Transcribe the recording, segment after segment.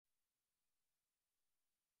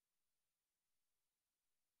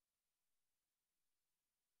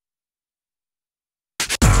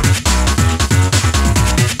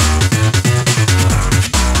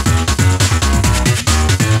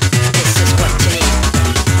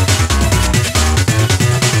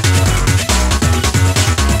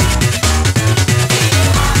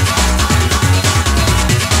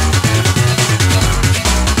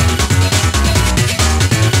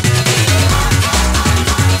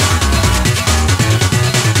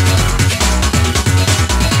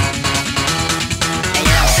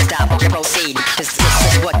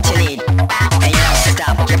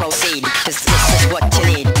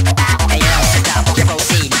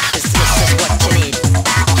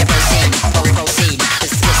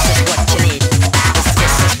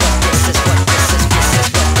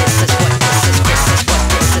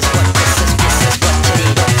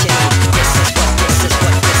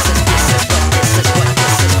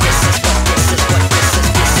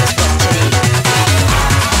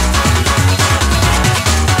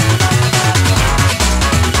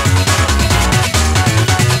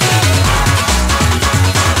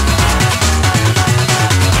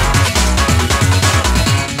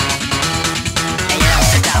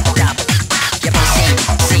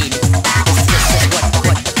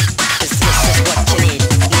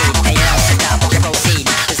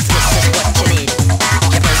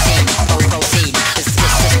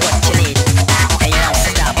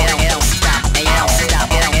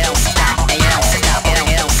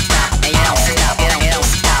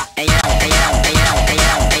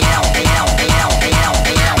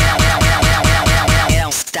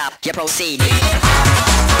proceed.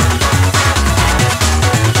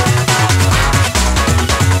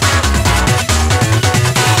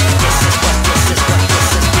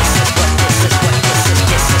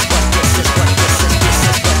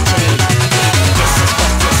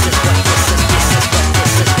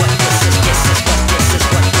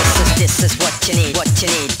 This is what you need, what you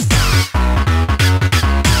need.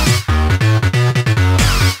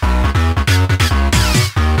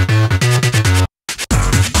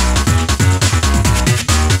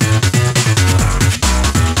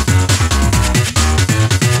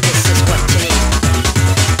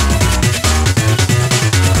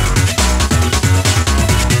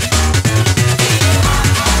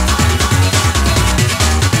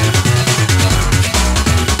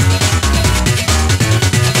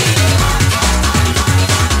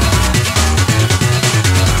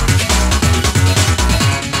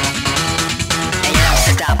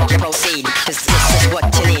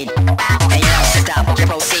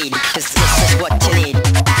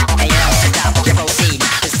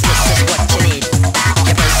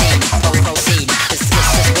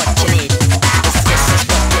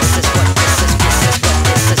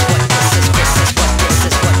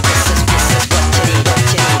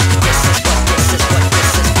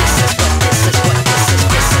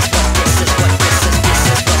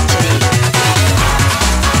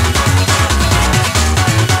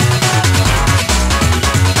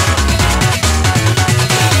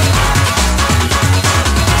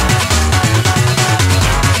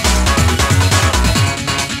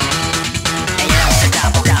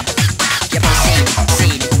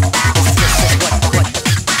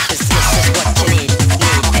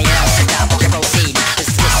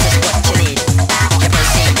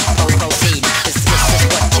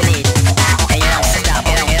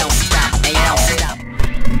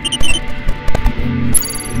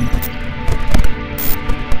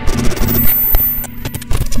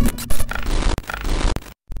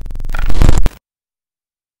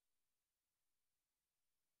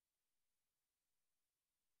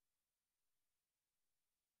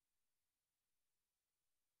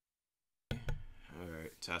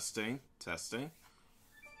 Testing, testing.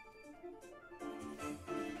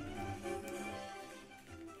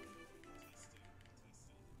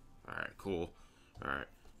 Alright, cool. Alright,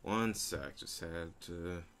 one sec. Just had to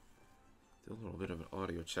do a little bit of an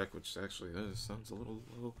audio check, which actually sounds a little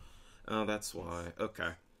low. Oh, that's why.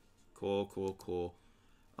 Okay. Cool, cool, cool.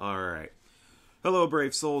 Alright. Hello,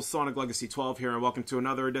 Brave Souls. Sonic Legacy 12 here, and welcome to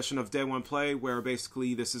another edition of Day 1 Play, where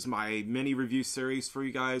basically this is my mini review series for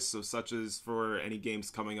you guys, so such as for any games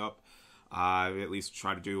coming up. I at least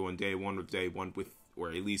try to do on day one, or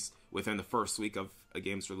at least within the first week of a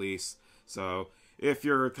game's release. So if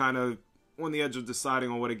you're kind of on the edge of deciding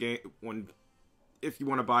on what a game, if you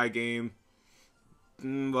want to buy a game,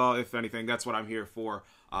 well, if anything, that's what I'm here for.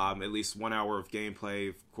 At least 1 hour of gameplay,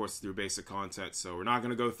 of course, through basic content. So we're not going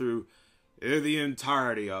to go through the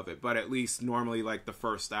entirety of it, but at least normally, like the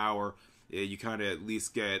first hour, you kind of at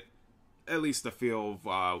least get at least a feel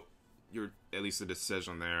of at least a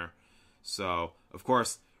decision there. So of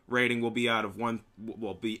course, rating will be out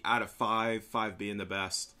of 5, 5 being the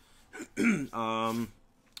best.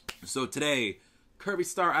 So today, Kirby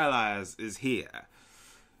Star Allies is here,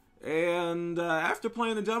 and after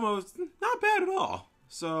playing the demo, it's not bad at all.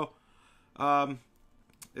 So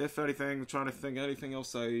if anything, I'm trying to think anything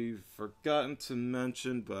else I've forgotten to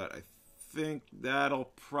mention, but I think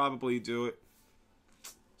that'll probably do it.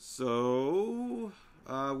 So,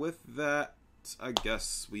 with that, I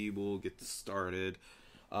guess we will get started.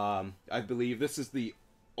 I believe this is the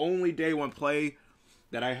only Day 1 play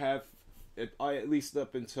that I have, at least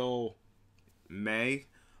up until May.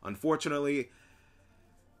 Unfortunately,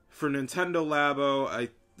 for Nintendo Labo,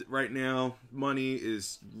 right now, money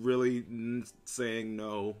is really saying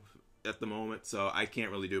no at the moment, so I can't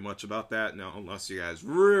really do much about that. No, unless you guys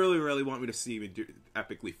really, really want me to see me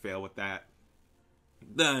epically fail with that,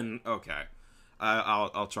 then okay,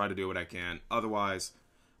 I'll try to do what I can. Otherwise,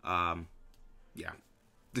 yeah, yeah.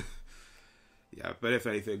 But if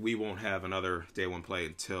anything, we won't have another Day 1 play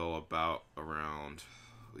until about around,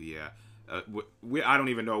 yeah. I don't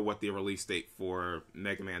even know what the release date for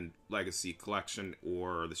Mega Man Legacy Collection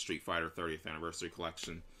or the Street Fighter 30th Anniversary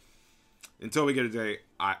Collection. Until we get a date,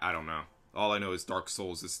 I don't know. All I know is Dark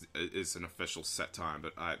Souls is an official set time,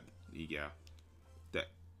 but yeah, that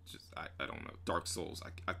just I don't know. Dark Souls,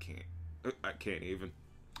 I can't even.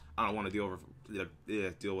 I don't want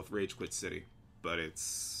to deal with Rage Quit City, but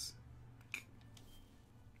it's.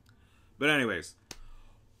 But anyways,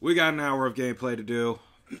 we got an hour of gameplay to do.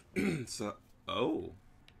 So, oh.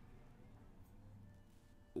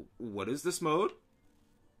 What is this mode?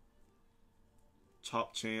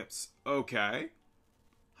 top champs. Okay.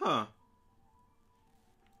 Huh.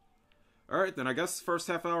 Alright, then I guess the first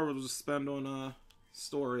half hour we'll just spend on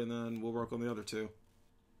story, and then we'll work on the other two.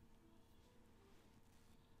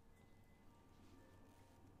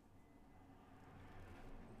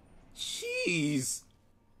 Jeez!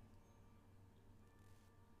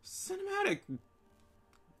 Cinematic...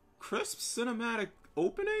 Crisp cinematic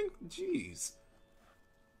opening? Jeez.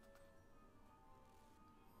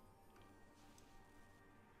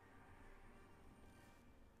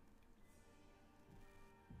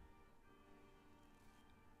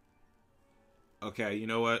 Okay, you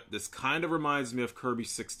know what? This kind of reminds me of Kirby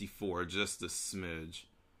 64, just a smidge.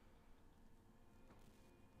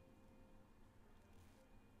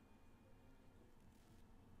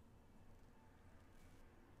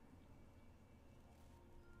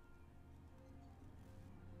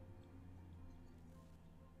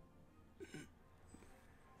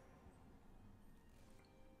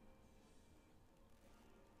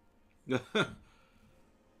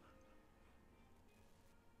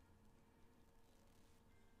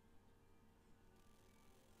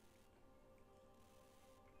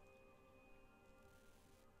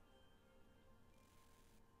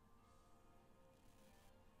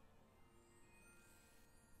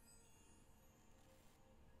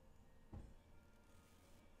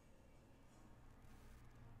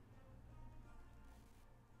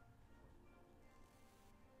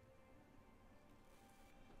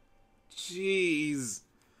 Jeez.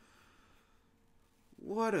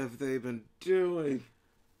 What have they been doing?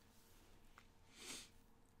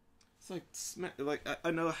 It's like,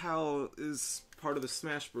 I know Hal is part of the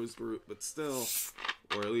Smash Bros. Group, but still,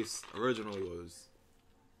 or at least originally was.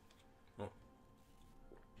 Oh.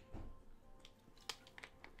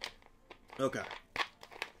 Okay.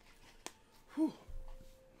 Whew.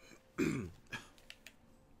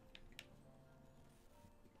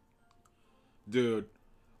 Dude,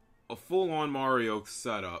 a full-on Mario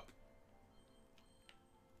setup.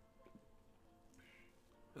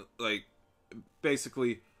 Like,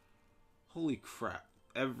 basically, holy crap,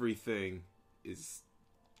 everything is...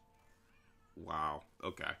 Wow,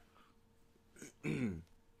 okay.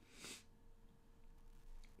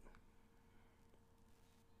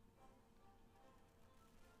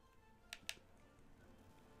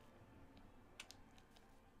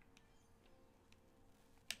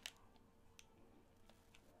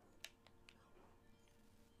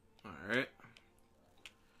 Alright.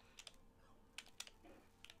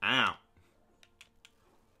 Ow.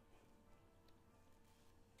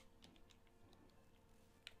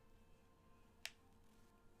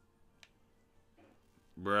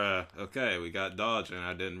 Bruh. Okay, we got dodge and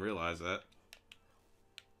I didn't realize that.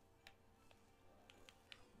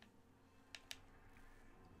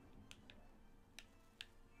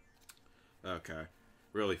 Okay.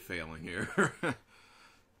 Really failing here.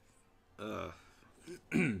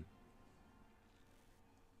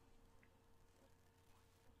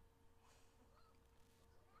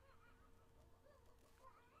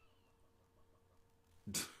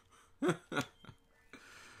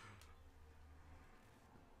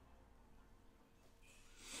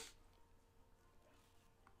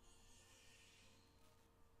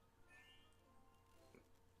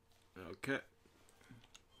 Okay.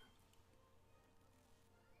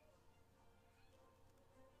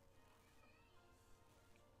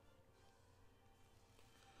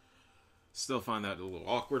 Still find that a little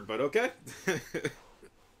awkward, but okay.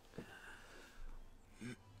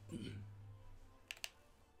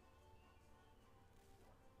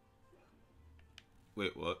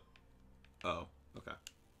 Wait, what? Oh, okay.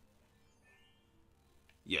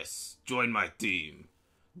 Yes, join my team.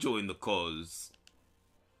 Join the cause.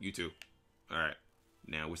 You too. Alright,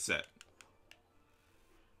 now we're set.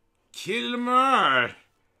 Kill more!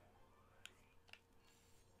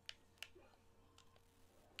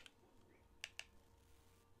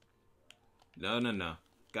 No.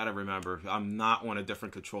 Gotta remember, I'm not on a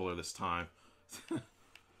different controller this time.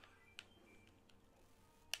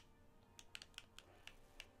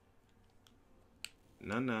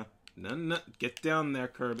 No. Get down there,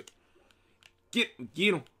 Kirby. Get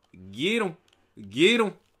him. Get him.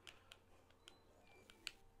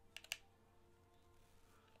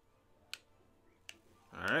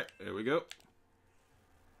 Alright, there we go.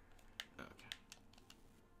 Okay.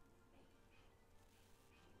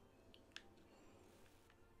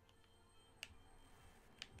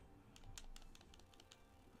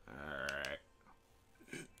 Alright.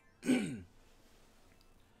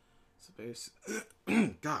 So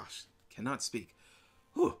gosh, cannot speak.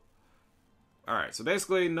 Whew. Alright, so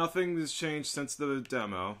basically nothing has changed since the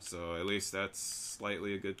demo, so at least that's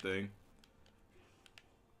slightly a good thing.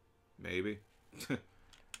 Maybe.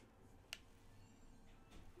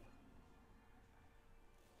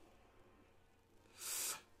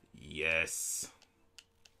 Yes.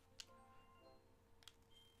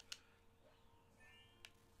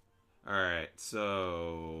 Alright,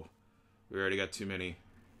 so we already got too many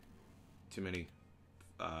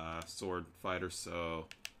sword fighters, so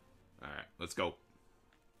alright, let's go.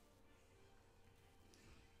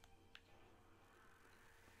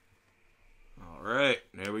 Alright,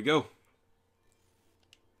 there we go.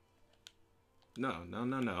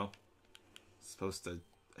 No. Supposed to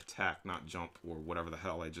attack, not jump, or whatever the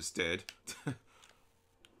hell I just did.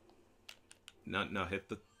 No, hit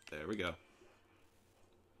the... There we go.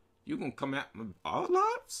 You gonna come at my all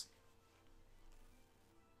lives?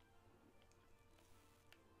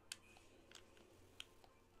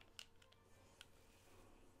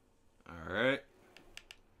 Alright.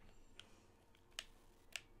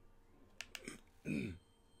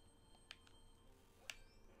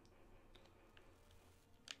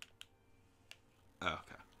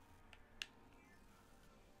 Okay.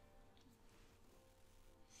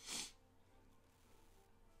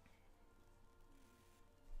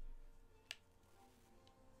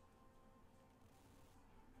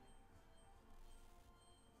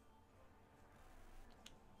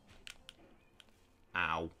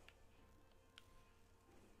 Ow.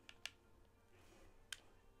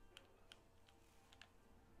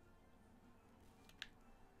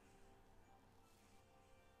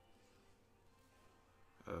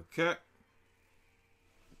 Okay.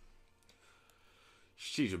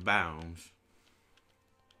 She's bound.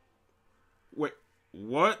 Wait,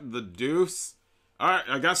 what the deuce? Alright,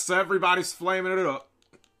 I guess everybody's flaming it up.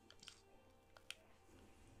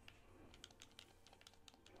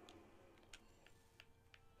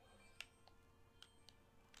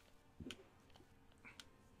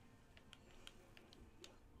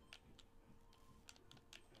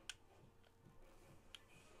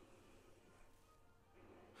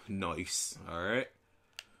 Nice. Alright.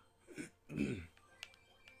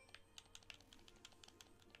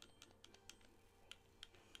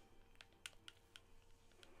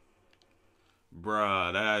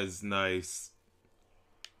 Bruh, that is nice.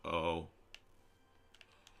 Oh.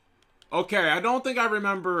 Okay, I don't think I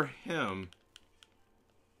remember him.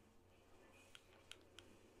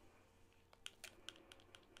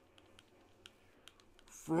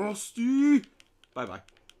 Frosty! Bye-bye.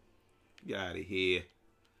 Get out of here.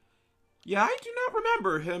 Yeah, I do not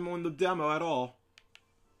remember him on the demo at all.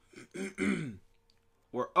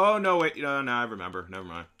 Or, oh, no, wait. No, I remember. Never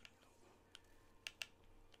mind.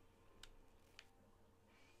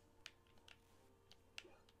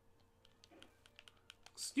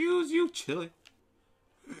 Excuse you, Chili.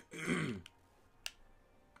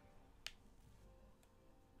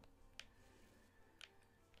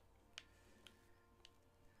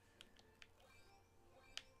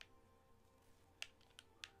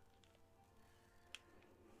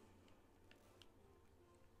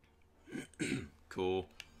 Cool.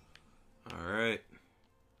 Alright.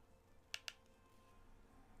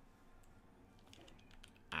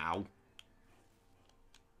 Ow.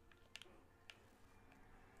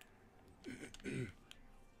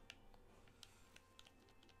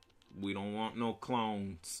 We don't want no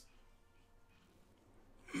clones.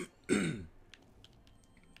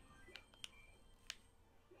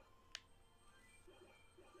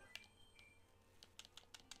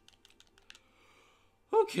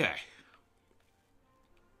 Okay.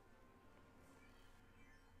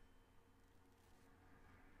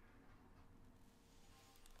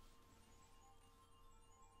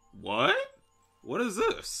 What? What is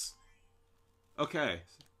this? Okay.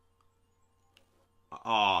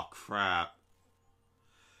 Aw, crap.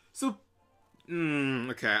 So,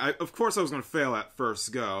 okay. Of course I was going to fail at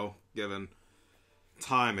first go, given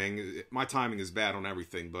timing. My timing is bad on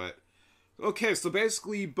everything, but... Okay, so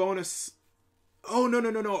basically bonus... Oh,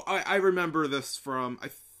 no. I remember this from, I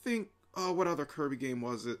think... Oh, what other Kirby game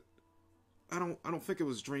was it? I don't think it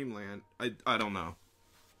was Dreamland. I don't know.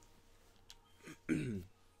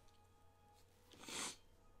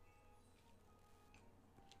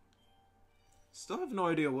 Still have no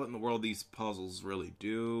idea what in the world these puzzles really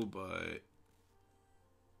do, but...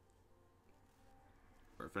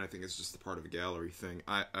 Or if anything, it's just a part of a gallery thing.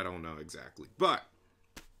 I don't know exactly. But...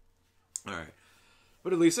 Alright.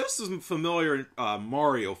 But at least there's some familiar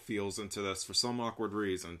Mario feels into this for some awkward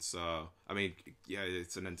reason. So, I mean, yeah,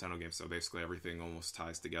 it's a Nintendo game, so basically everything almost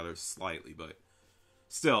ties together slightly. But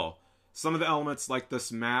still, some of the elements like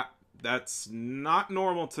this map, that's not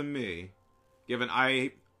normal to me. Given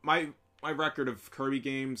my record of Kirby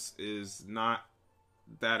games is not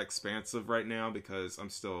that expansive right now because I'm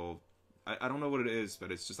still I don't know what it is,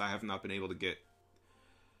 but it's just I have not been able to get,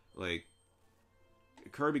 like,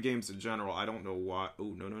 Kirby games in general. I don't know why.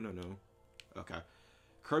 Oh, no. Okay.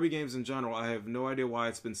 Kirby games in general, I have no idea why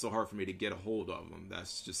it's been so hard for me to get a hold of them.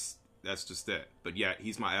 That's just it. But yet,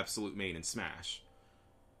 he's my absolute main in Smash.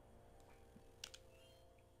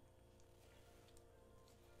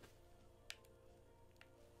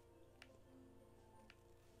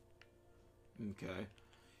 Okay.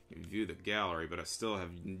 You view the gallery, but I still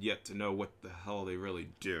have yet to know what the hell they really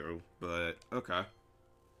do. But, okay.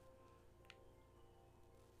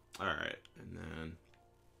 Alright, and then...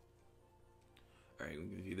 Alright, we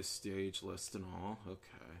can view the stage list and all.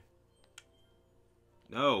 Okay.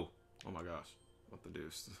 No! Oh my gosh. What the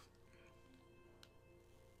deuce?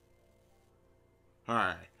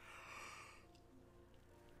 Alright.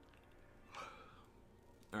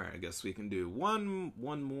 Alright, I guess we can do one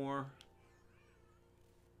more.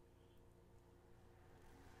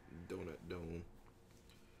 Donut Dome.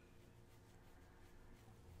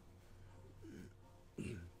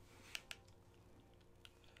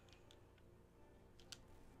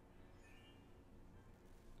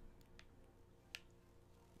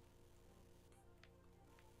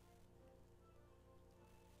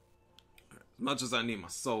 As much as I need my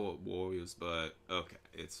soul warriors, but okay,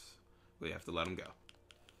 we have to let them go.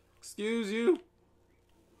 Excuse you.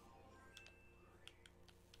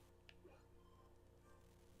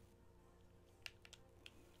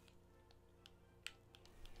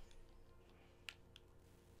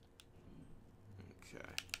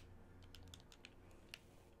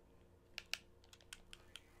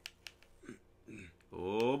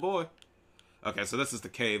 Oh boy. Okay, so this is the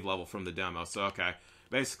cave level from the demo. So okay,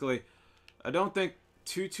 basically, I don't think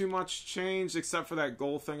too much changed except for that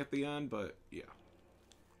goal thing at the end, but yeah.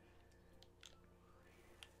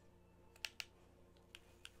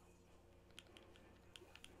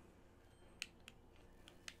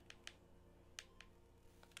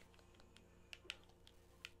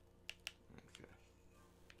 Okay.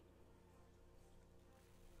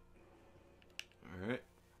 All right.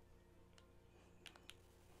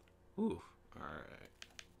 Ooh. All right.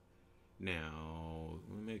 Now,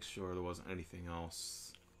 let me make sure there wasn't anything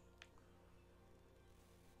else.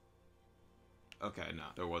 Okay, no,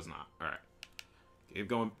 there was not. Alright. Keep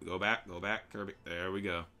going. Go back, Kirby. There we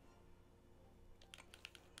go.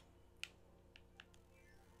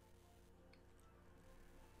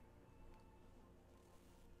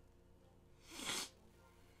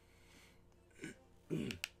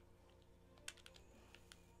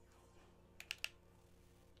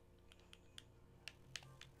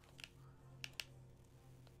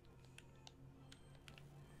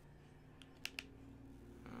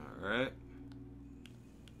 Alright.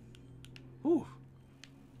 Whew.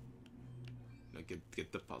 Now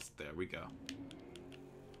get the puzzle. There we go.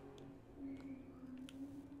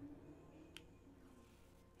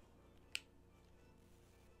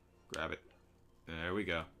 Grab it. There we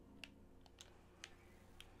go.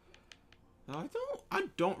 Now I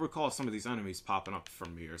don't recall some of these enemies popping up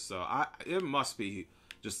from here, so it must be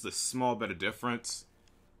just a small bit of difference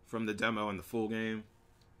from the demo and the full game.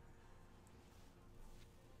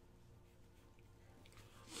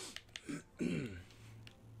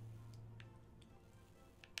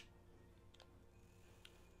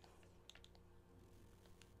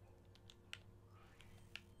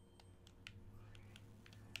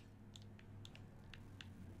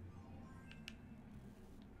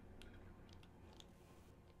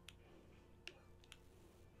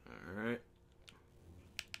 Alright.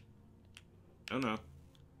 Oh no.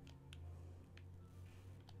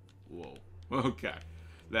 Whoa. Okay.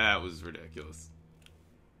 That was ridiculous.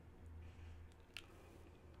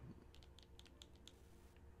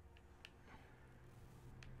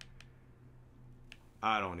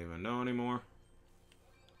 I don't even know anymore.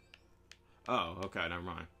 Oh, okay, never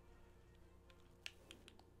mind.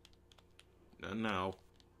 No.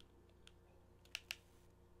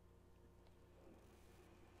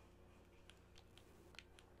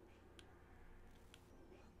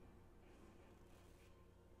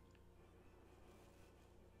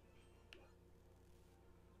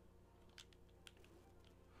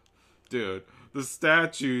 Dude, the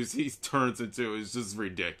statues he turns into is just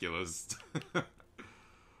ridiculous.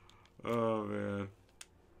 Oh, man.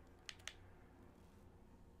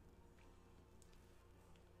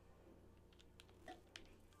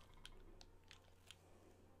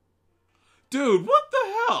 Dude, what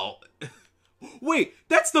the hell? Wait,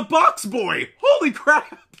 that's the box boy! Holy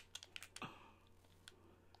crap!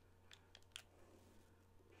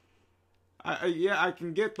 Yeah, I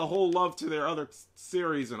can get the whole love to their other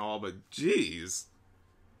series and all, but jeez.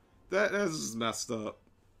 That's just messed up.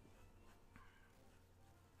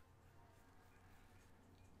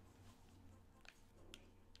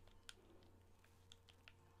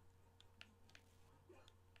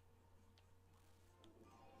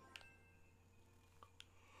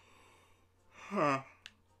 Huh.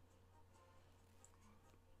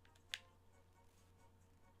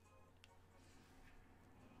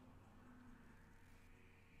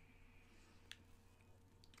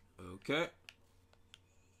 Okay.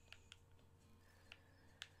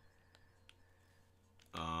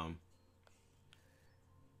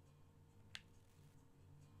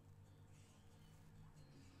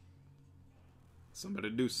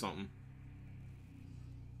 Somebody do something.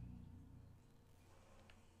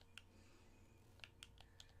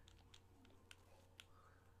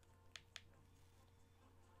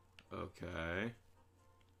 Okay.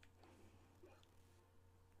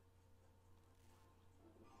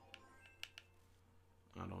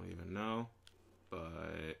 I don't even know,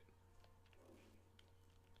 but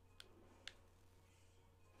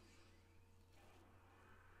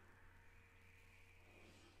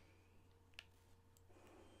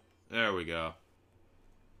there we go.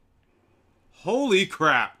 Holy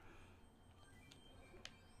crap!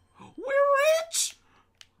 We're rich!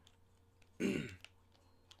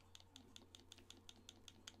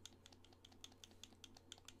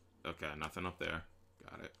 Okay, nothing up there.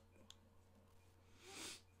 Got it.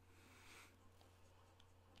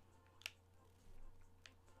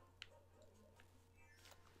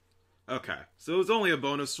 Okay, so it was only a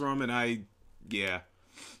bonus room, and yeah.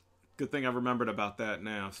 Good thing I remembered about that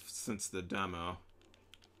now, since the demo.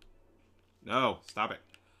 No, stop it.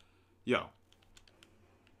 Yo.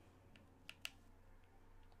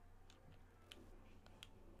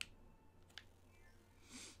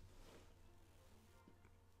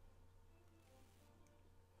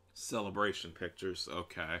 Celebration pictures,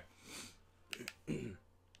 okay.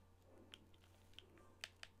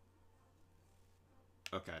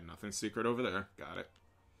 Okay, nothing secret over there. Got it.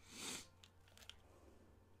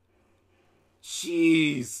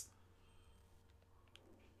 Jeez.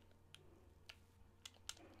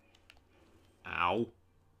 Ow.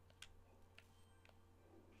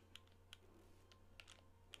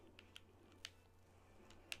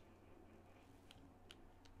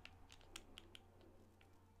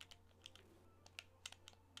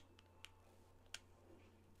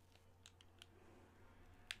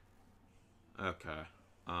 Okay.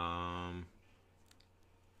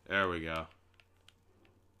 There we go.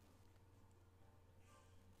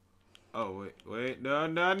 Oh, wait.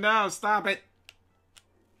 No, stop it.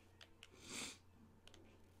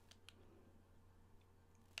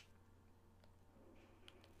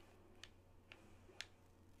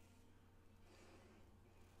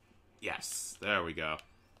 Yes, there we go.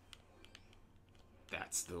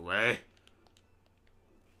 That's the way.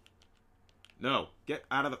 No, get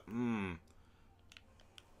out of the...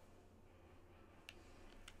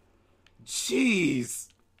 Jeez.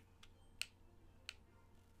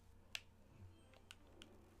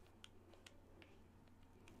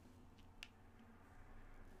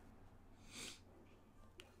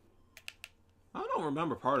 I don't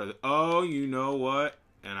remember part of it. Oh, you know what?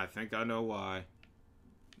 And I think I know why.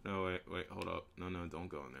 No, wait, hold up. No, don't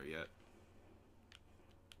go in there yet.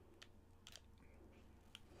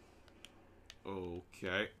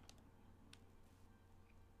 Okay.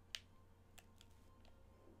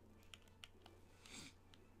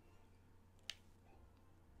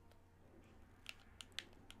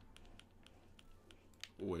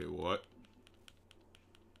 Wait, what?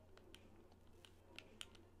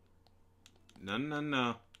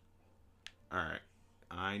 No. Alright.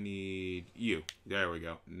 I need you. There we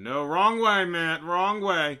go. No, wrong way, man. Wrong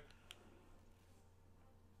way.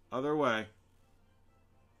 Other way.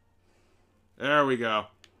 There we go.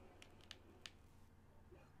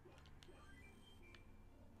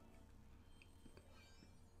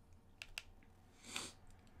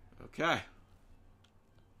 Okay.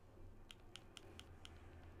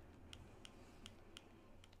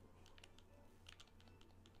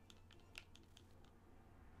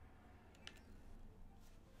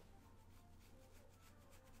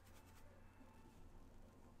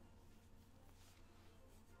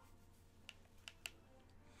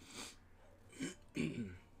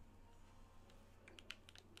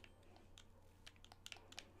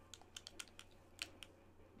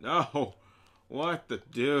 No. What the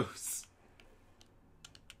deuce?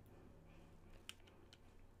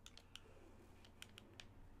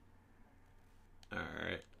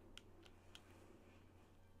 Alright.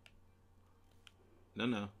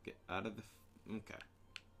 No. Get out of the... Okay.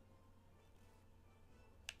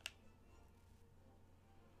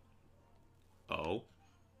 Oh.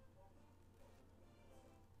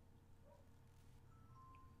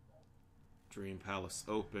 Dream Palace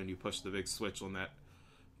open. You push the big switch on that.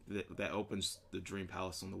 That opens the Dream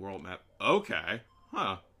Palace on the world map. Okay.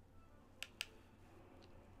 Huh.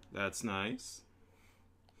 That's nice.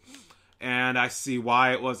 And I see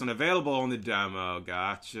why it wasn't available in the demo.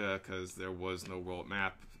 Gotcha, because there was no world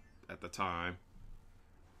map at the time.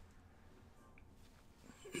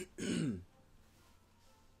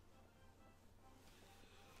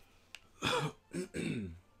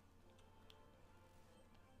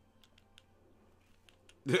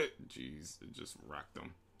 Jeez, it just wrecked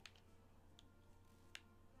them.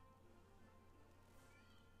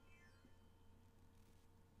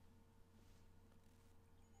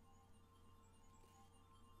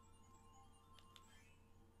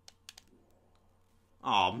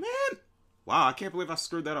 Oh man! Wow, I can't believe I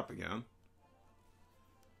screwed that up again.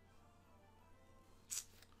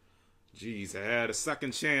 Jeez, I had a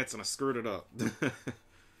second chance and I screwed it up.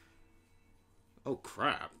 Oh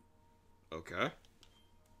crap. Okay.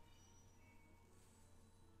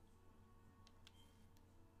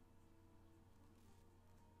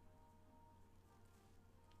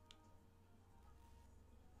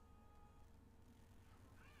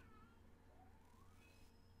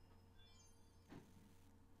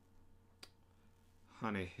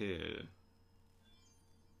 Honey Hill.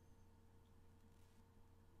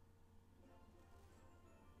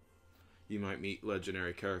 You might meet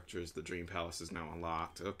legendary characters. The Dream Palace is now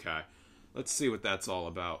unlocked. Okay. Let's see what that's all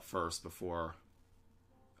about first before...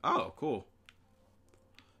 Oh, cool.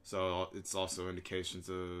 So it's also indications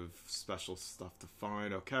of special stuff to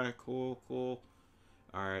find. Okay, cool, cool.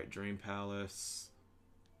 Alright, Dream Palace.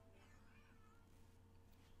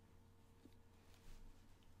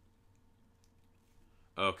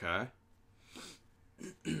 Okay.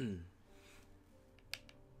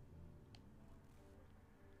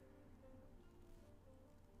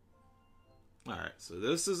 Alright, so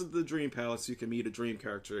this is the Dream Palace. You can meet a dream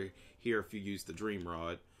character here if you use the Dream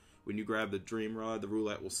Rod. When you grab the Dream Rod, the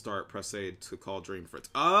roulette will start. Press A to call Dream Fritz.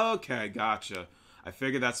 Okay, gotcha. I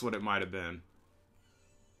figured that's what it might have been.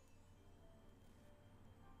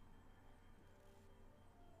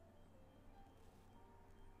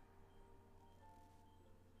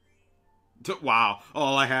 Wow,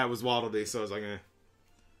 all I had was Waddle Dee, so I was like, eh.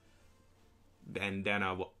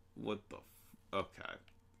 Bandana, what the okay.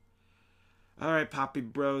 Alright, Poppy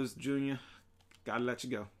Bros Jr. Gotta let you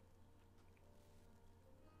go.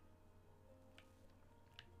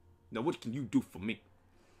 Now, what can you do for me?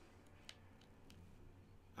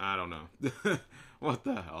 I don't know. What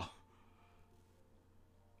the hell?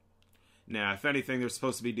 Now, if anything, there's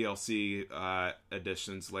supposed to be DLC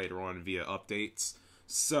additions later on via updates.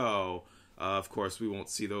 So... of course, we won't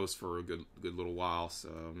see those for a good little while, so,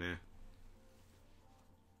 meh.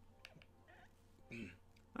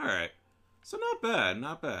 Alright. So, not bad,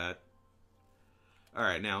 not bad.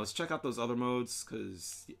 Alright, now, let's check out those other modes,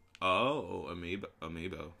 because... Oh,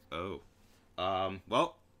 Amiibo. Oh.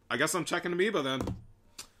 Well, I guess I'm checking Amiibo, then.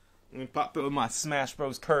 Let me pop in with my Smash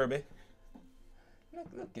Bros. Kirby.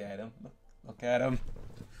 Look at him. Look at him.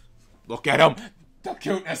 Look at him! The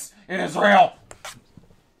cuteness! It is real!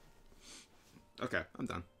 Okay, I'm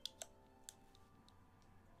done.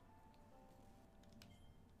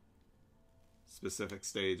 Specific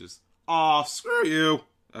stages. Aw, screw you!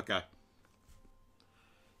 Okay.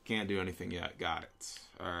 Can't do anything yet. Got it.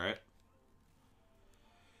 Alright.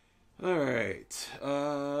 Alright.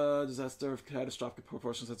 Disaster of catastrophic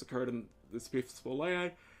proportions has occurred in this peaceful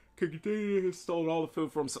land. Kirby has stolen all the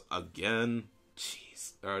food from himself again.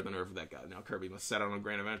 Jeez. Alright, the nerve of that guy. Now Kirby must set out on a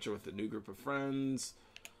grand adventure with a new group of friends.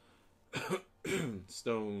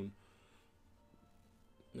 Stone.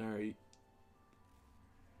 Alright.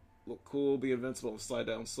 Look cool, be invincible, slide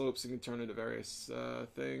down slopes. You can turn into various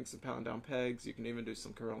things and pound down pegs. You can even do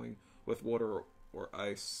some curling with water or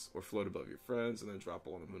ice or float above your friends and then drop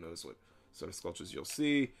on them. Who knows what sort of sculptures you'll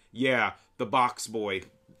see. Yeah, the box boy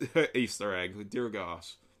Easter egg. Dear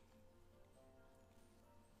gosh.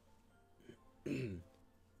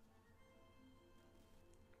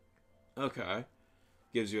 Okay.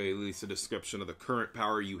 Gives you at least a description of the current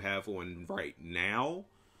power you have on right now.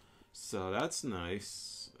 So that's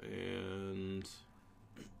nice. And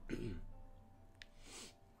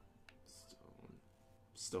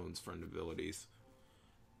Stone's friend abilities.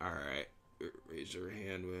 Alright. Raise your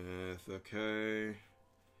hand with, okay.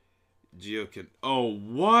 Geo can, oh,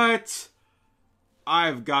 what?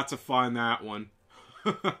 I've got to find that one.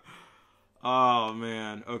 Oh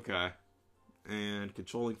man, okay. And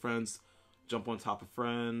controlling friends. Jump on top of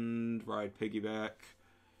friend, ride piggyback.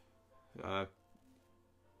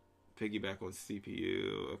 Piggyback on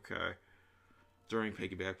CPU, okay. During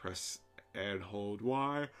piggyback, press and hold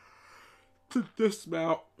Y to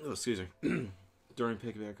dismount. Oh, excuse me. During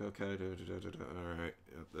piggyback, okay. Alright,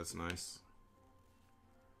 yep, that's nice.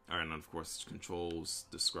 Alright, and then of course controls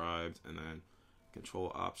described, and then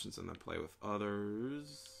control options, and then play with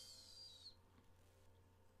others.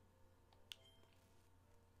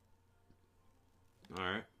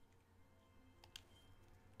 Alright.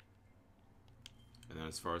 And then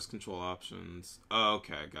as far as control options... Oh,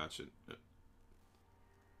 okay, gotcha.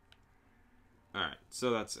 Alright,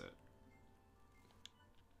 so that's it.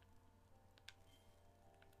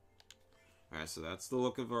 Alright, so that's the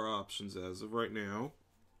look of our options as of right now.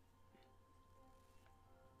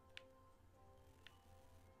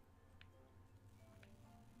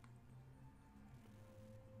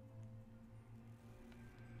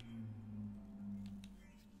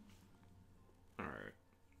 Alright.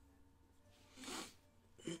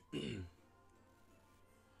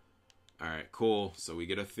 Alright, cool. So we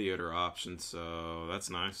get a theater option, so that's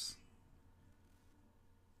nice.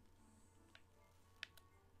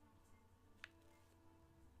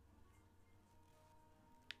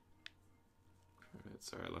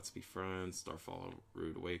 Alright, let's be friends. Starfall,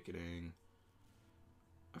 Rude Awakening.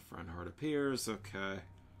 A friend heart appears. Okay.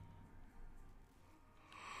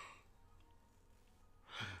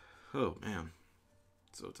 Oh, man.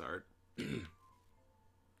 So tired. And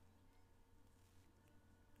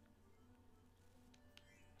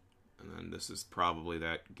then this is probably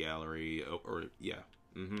that gallery. Or yeah.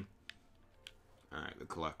 Alright, the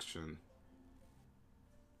collection.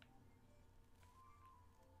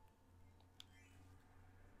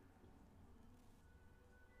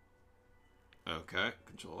 Okay,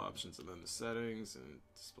 control options, and then the settings and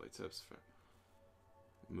display tips for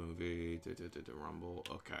movie, rumble.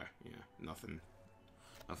 Okay, yeah, nothing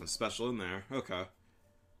special in there. Okay.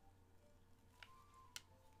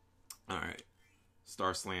 All right,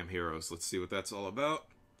 Star Slam Heroes. Let's see what that's all about.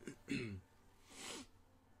 Okay,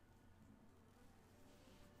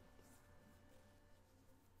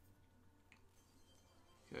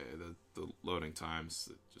 the loading times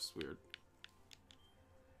just weird.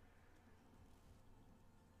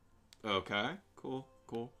 Okay, cool.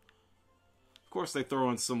 Of course, they throw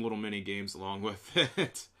in some little mini games along with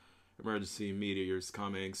it. Emergency meteors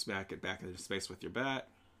coming, smack it back into space with your bat.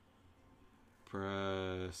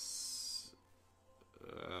 Press.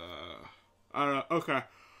 I don't know. Okay.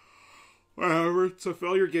 Whatever. To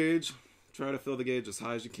fill your gauge, try to fill the gauge as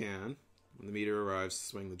high as you can. When the meteor arrives,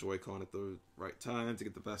 swing the Joy-Con at the right time to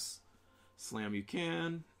get the best slam you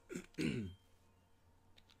can.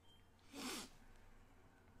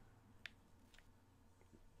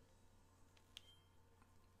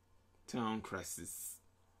 Town crisis.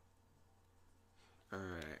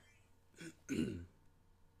 Alright.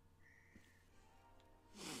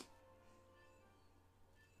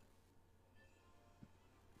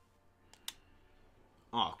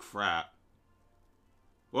 Oh, crap.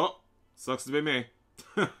 Well, sucks to be me.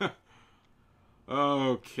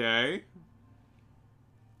 Okay.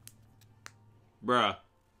 Bruh.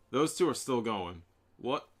 Those two are still going.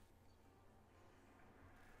 What?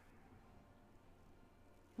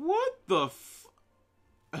 What the f...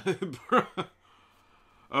 Bruh.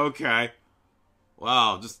 Okay.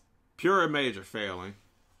 Wow, just pure and major failing.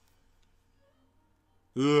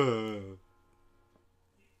 Ugh.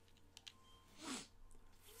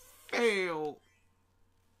 Fail.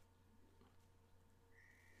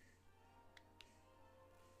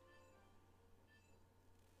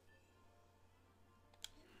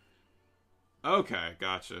 Okay,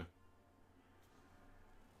 gotcha.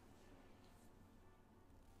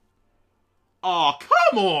 Oh,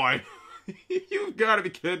 come on! You've got to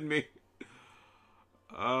be kidding me.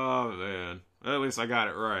 Oh, man. At least I got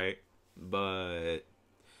it right. But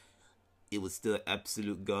it was still an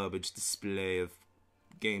absolute garbage display of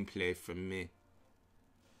gameplay from me.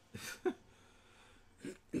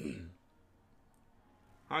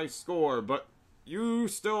 High score, but you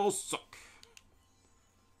still suck.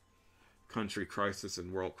 Country Crisis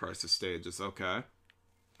and World Crisis stages. Okay.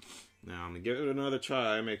 Now, I'm going to give it another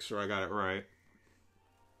try. Make sure I got it right.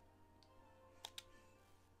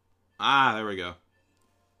 Ah, there we go.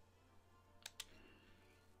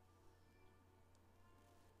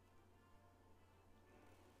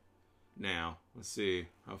 Now, let's see.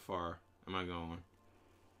 How far am I going?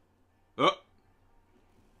 Oh!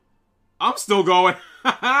 I'm still going!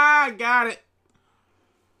 I got it!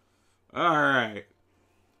 Alright.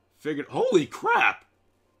 Figured. Holy crap!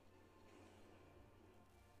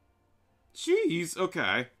 Jeez,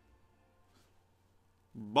 okay.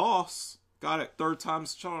 Boss. Got it. Third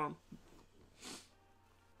time's charm.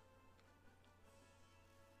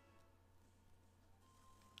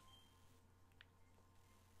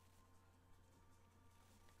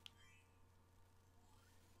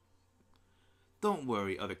 Don't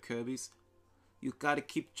worry, other Kirbys. You gotta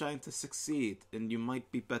keep trying to succeed, and you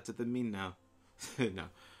might be better than me now. No.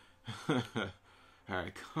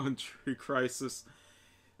 Alright, country crisis.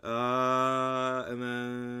 And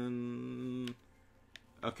then...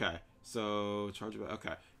 Okay, so charge it.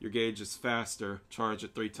 Okay, your gauge is faster. Charge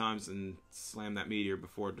it 3 times and slam that meteor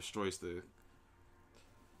before it destroys the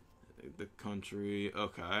country.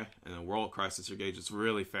 Okay, and then world crisis. Your gauge is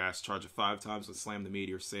really fast. Charge it 5 times and slam the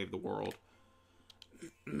meteor. Save the world.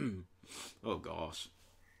 Oh gosh.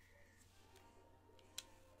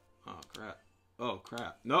 Oh crap. Oh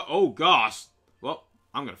crap. No. Oh gosh. Well,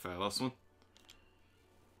 I'm gonna fail this one.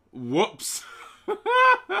 Whoops.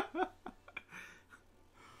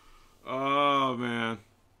 Oh man.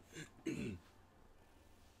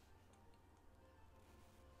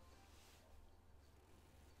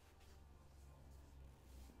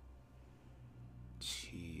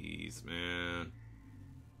 Jeez, man.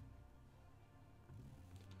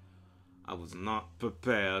 I was not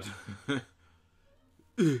prepared.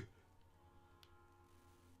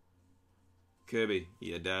 Kirby,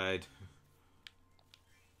 you died.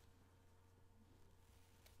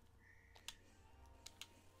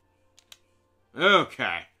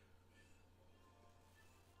 Okay.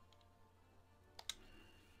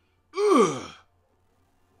 Ugh.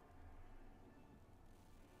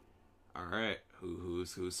 All right.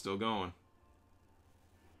 Who's still going?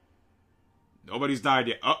 Nobody's died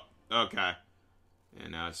yet. Oh, okay.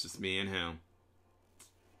 And now it's just me and him.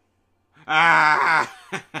 Ah!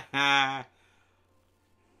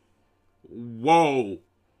 Whoa.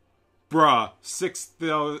 Bruh.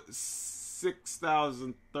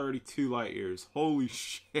 6,032 light years. Holy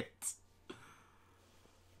shit.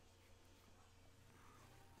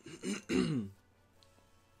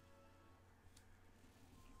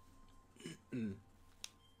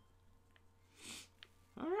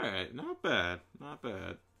 Alright, not bad. Not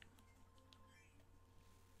bad.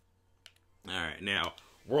 Alright, now,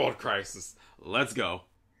 world crisis. Let's go.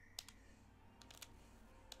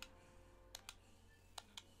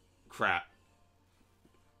 Crap.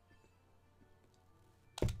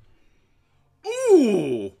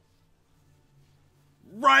 Ooh!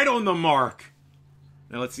 Right on the mark.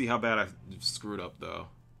 Now let's see how bad I screwed up, though.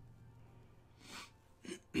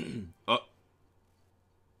 Oh.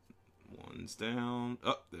 One's down.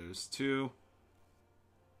 Oh, there's 2.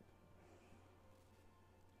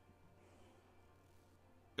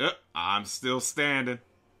 Yep, I'm still standing.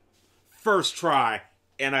 First try,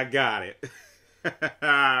 and I got it.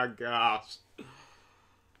 Gosh.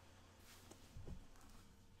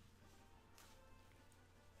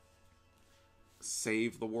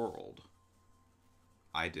 Save the world.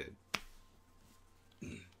 I did.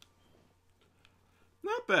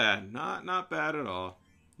 Not bad. Not bad at all.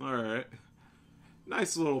 Alright.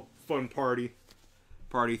 Nice little fun party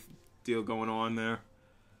deal going on there.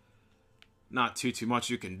 Not too much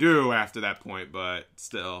you can do after that point, but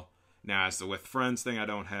still. Now, as the with friends thing, I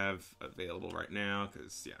don't have available right now,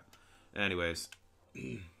 because, yeah. Anyways.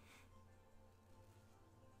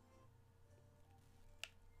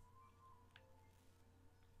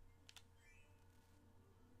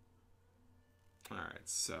 Alright,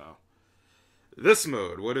 so. This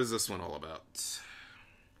mode, what is this one all about?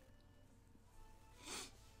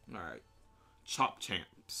 Alright. Chop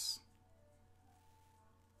Champs.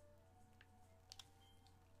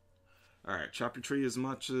 Alright, chop your tree as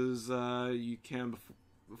much as you can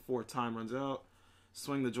before time runs out.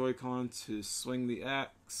 Swing the Joy-Con to swing the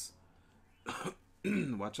axe.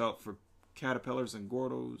 Watch out for caterpillars and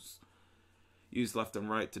Gordos. Use left and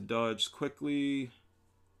right to dodge quickly.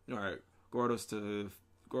 Alright, Gordos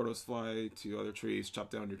fly to other trees.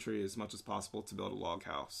 Chop down your tree as much as possible to build a log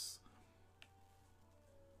house.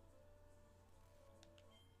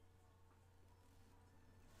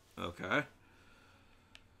 Okay.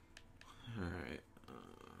 Alright.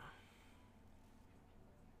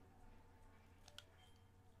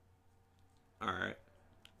 Alright.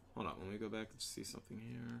 Hold on, let me go back and see something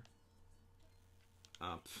here.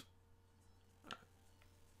 Alright.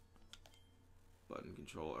 Button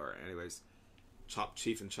control. Alright, anyways. Chop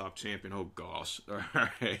Chief and Chop Champion. Oh gosh.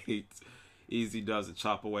 Alright. Easy does it.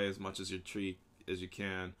 Chop away as much as your tree as you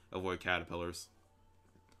can. Avoid caterpillars.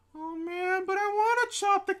 Oh man, but I want to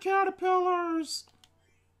chop the caterpillars!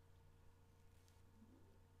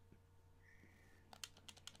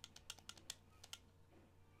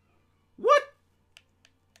 What?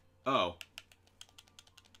 Oh.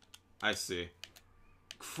 I see.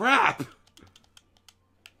 Crap!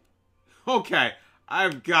 Okay,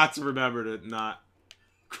 I've got to remember to not...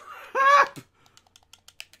 Crap!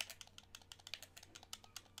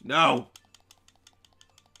 No!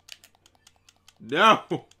 No!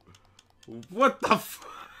 What the f...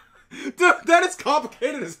 Dude, that is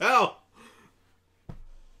complicated as hell!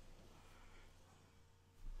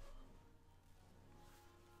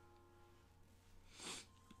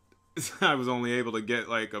 I was only able to get,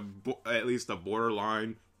 like, at least a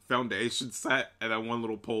borderline foundation set and then one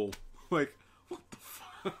little pole. Like, what the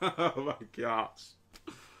fuck? Oh my gosh.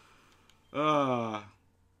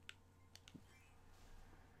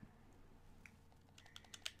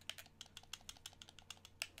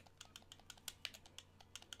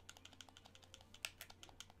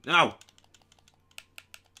 No!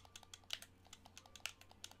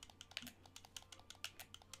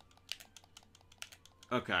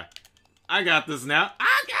 Okay. I got this now.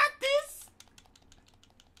 I got this!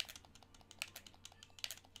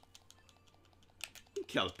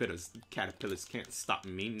 Caterpillars can't stop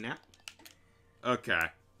me now. Okay.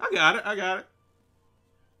 I got it.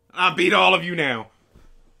 I beat all of you now.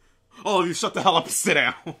 All of you shut the hell up and sit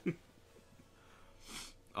down.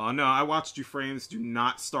 Oh no, I watched you, Frames. Do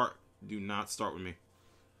not start with me.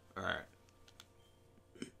 Alright.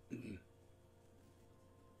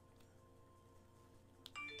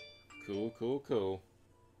 Cool.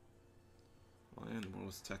 And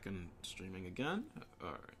was Tekken streaming again?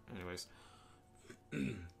 Alright, anyways.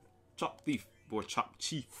 Chop Thief, or Chop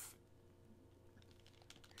Chief.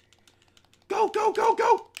 Go!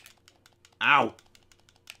 Ow!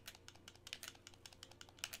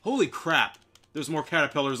 Holy crap! There's more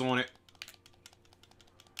caterpillars on it.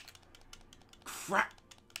 Crap!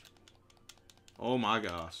 Oh my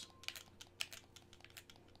gosh.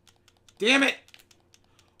 Damn it!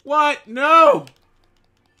 What? No!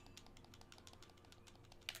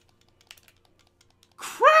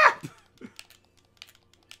 Crap!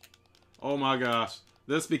 Oh my gosh.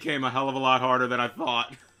 This became a hell of a lot harder than I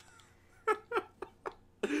thought.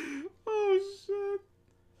 Oh shit.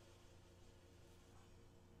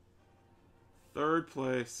 Third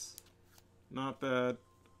place. Not bad.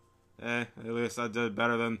 At least I did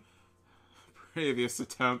better than previous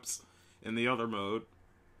attempts in the other mode.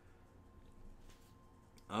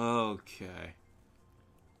 Okay.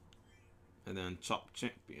 And then Chop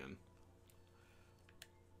Champion.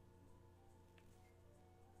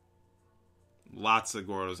 Lots of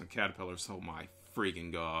Gordos and Caterpillars. Oh my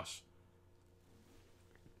freaking gosh.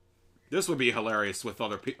 This would be hilarious with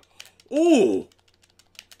other people. Ooh!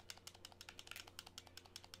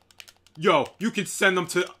 Yo, you could send them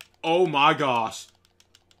to... Oh my gosh.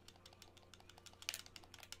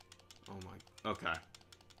 Oh my... Okay.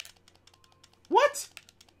 What?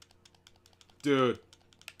 Dude.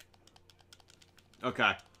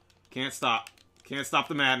 Okay. Can't stop. Can't stop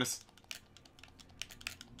the madness.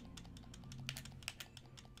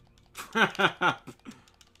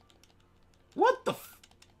 What the f...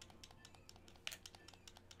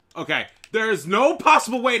 Okay. There is no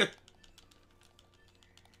possible way to...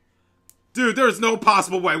 Dude, there is no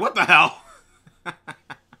possible way. What the hell?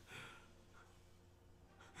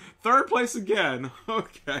 Third place again.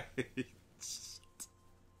 Okay.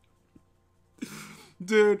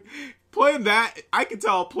 Dude, playing that, I can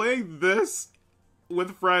tell playing this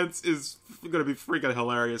with friends is gonna be freaking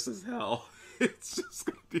hilarious as hell. It's just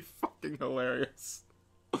gonna be fucking hilarious.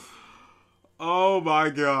 Oh my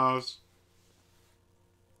gosh.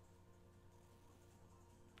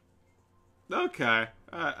 Okay.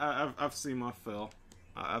 I've seen my fill.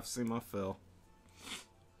 I've seen my fill.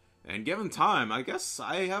 And given time, I guess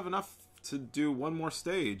I have enough to do one more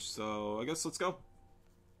stage, so I guess let's go.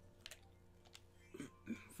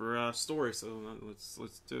 For story, so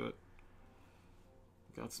let's do it.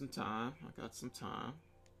 Got some time. I got some time.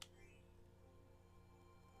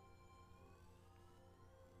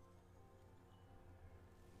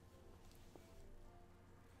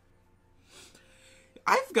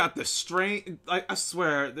 I've got the strange... I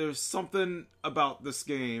swear, there's something about this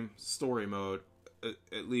game, story mode,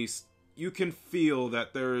 at least, you can feel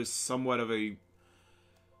that there is somewhat of a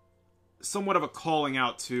calling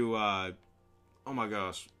out to, oh my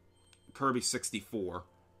gosh, Kirby 64.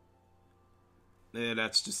 Yeah,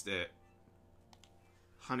 that's just it.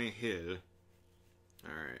 Honey Hill.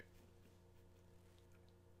 Alright.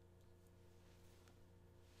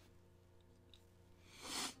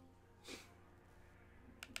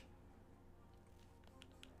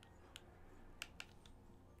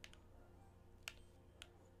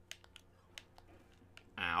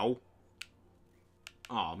 Ow.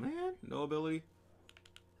 Aw, man. No ability.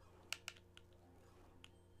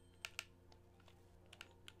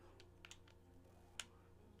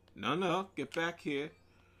 No. Get back here.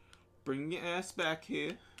 Bring your ass back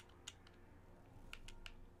here.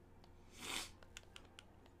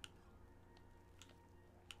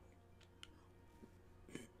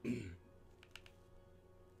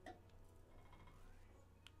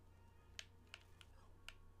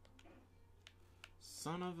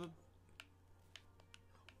 son of a...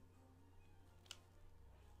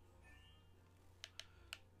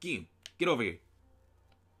 Get over here.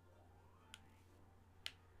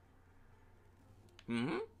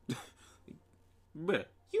 Mm-hmm. Bruh,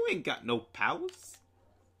 you ain't got no powers.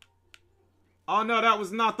 Oh no, that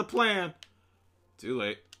was not the plan. Too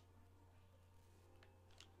late.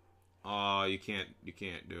 Oh, you can't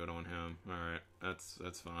do it on him. Alright,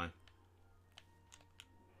 that's fine.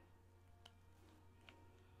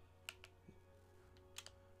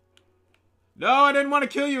 No, I didn't want to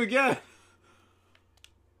kill you again.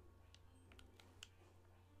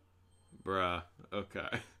 Bruh,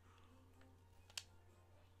 okay.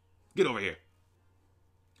 Get over here.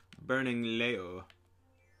 Burning Leo.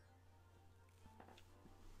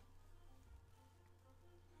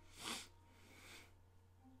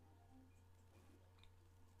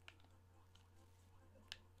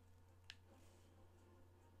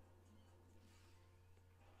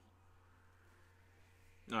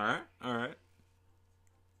 Alright, alright.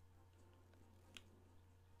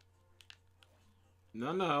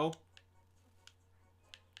 No, no.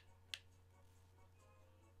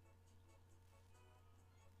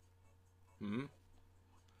 Hmm?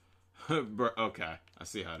 Okay, I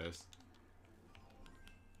see how it is.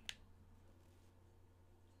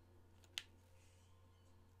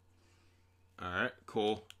 Alright,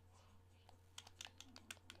 cool.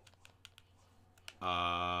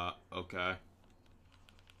 Okay.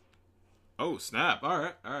 Oh, snap.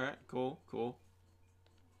 Alright, alright, cool, cool.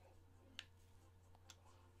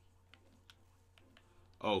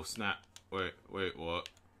 Oh, snap. Wait, what?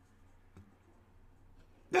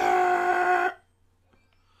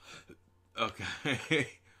 Okay.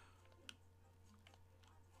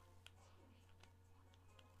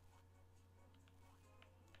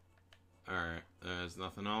 Alright, there's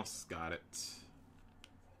nothing else. Got it.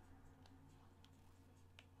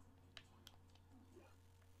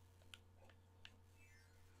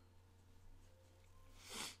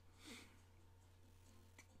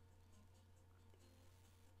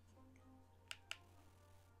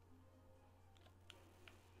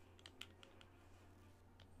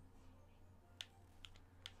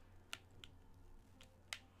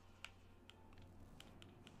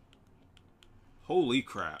 Holy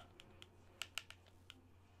crap.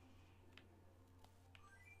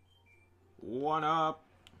 One up.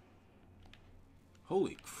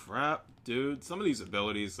 Holy crap, dude. Some of these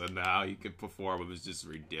abilities and how you can perform them is just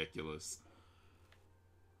ridiculous.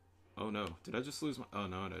 Oh no. Did I just lose my... Oh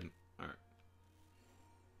no, I didn't. Alright.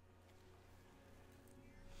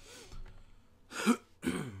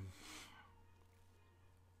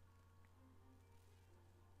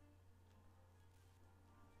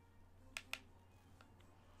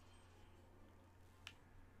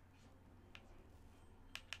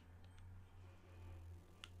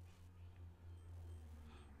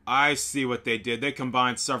 I see what they did. They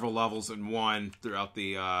combined several levels in one throughout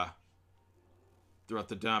the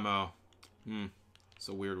demo. It's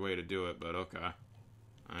a weird way to do it, but okay.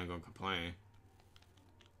 I ain't gonna complain.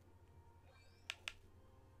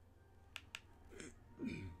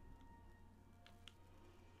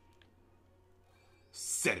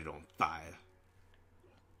 Set it on fire.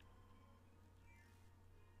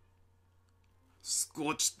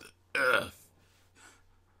 Scorch the earth.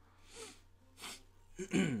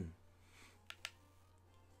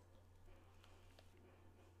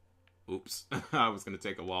 Oops. I was gonna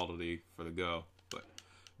take a while for the go, but...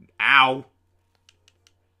 Ow!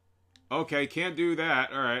 Okay, can't do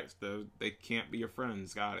that. Alright, they can't be your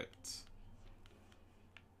friends. Got it.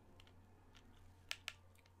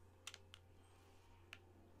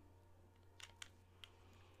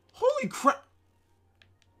 Holy crap!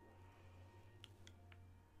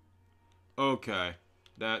 Okay.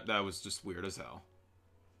 That was just weird as hell.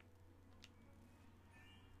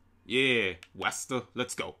 Yeah, Wester,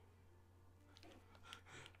 let's go.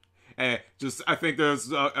 Hey, I think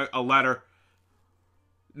there's a letter.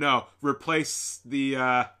 No, replace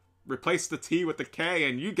the T with the K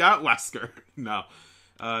and you got Wesker. No,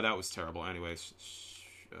 that was terrible. Anyways,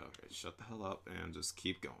 okay, shut the hell up and just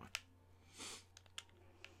keep going.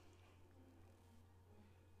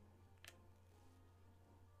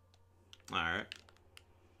 Alright.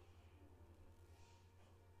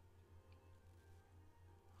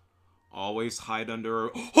 Always hide under...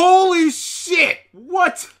 Holy shit!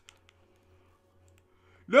 What?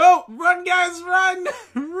 No! Run, guys, run!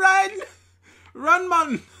 Run! Run,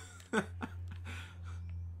 man!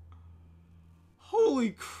 Holy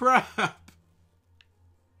crap!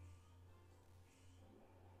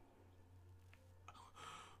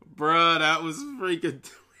 Bruh, that was freaking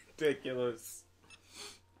ridiculous.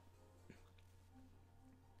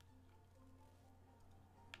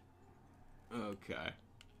 Okay.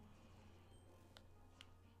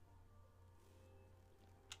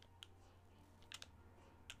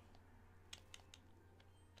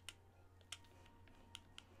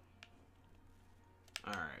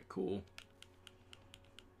 Alright, cool.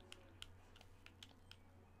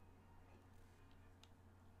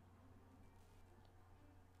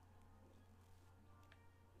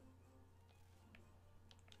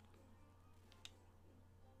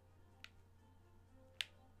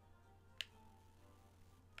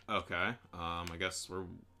 Okay, I guess we're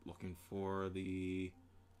looking for the...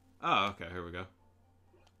 Oh, okay, here we go.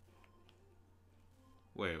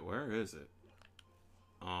 Wait, where is it?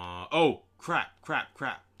 Oh! Crap!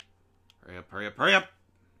 Hurry up, hurry up, hurry up!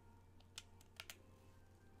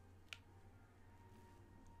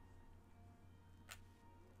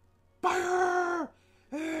 Fire!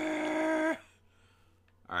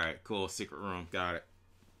 Alright, cool, secret room, got it.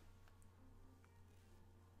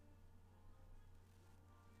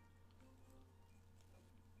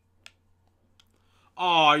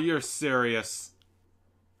 Oh, you're serious.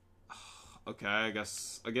 Okay, I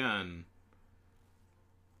guess again.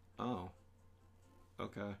 Oh.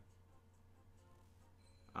 Okay.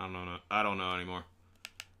 I don't know. I don't know anymore.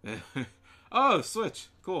 Oh, switch.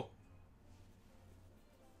 Cool.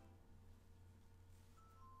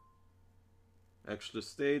 Extra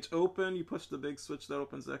stage open. You push the big switch that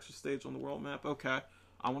opens the extra stage on the world map. Okay.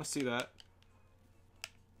 I want to see that.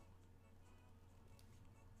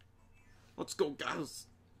 Let's go, guys.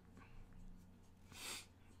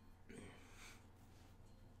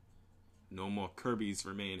 No more Kirby's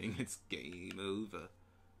remaining. It's game over.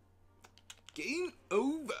 Game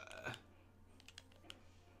over.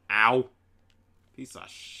 Ow. Piece of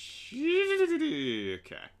shit.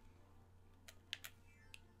 Okay.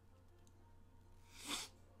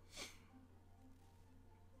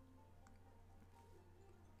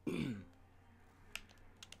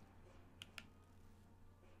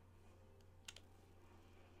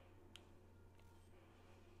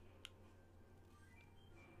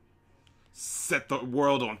 Set the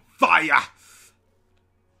world on fire!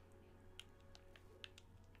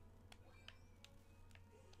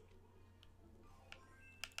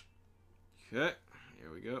 Okay,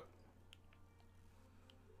 here we go.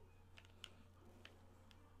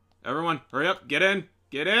 Everyone, hurry up, get in!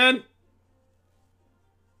 Get in!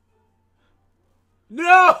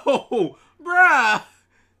 No! Bruh!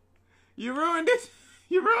 You ruined it!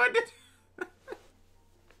 You ruined it!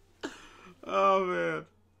 Oh, man.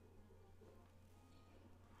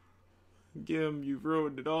 Gim, you've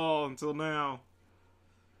ruined it all until now.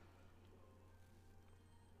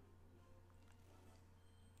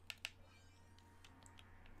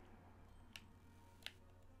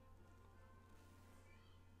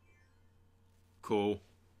 Cool.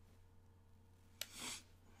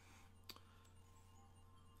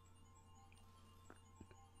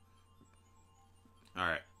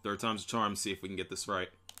 Alright, third time's a charm, see if we can get this right.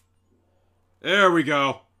 There we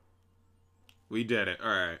go! We did it,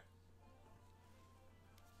 alright.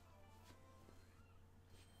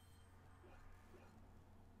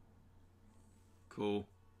 Cool.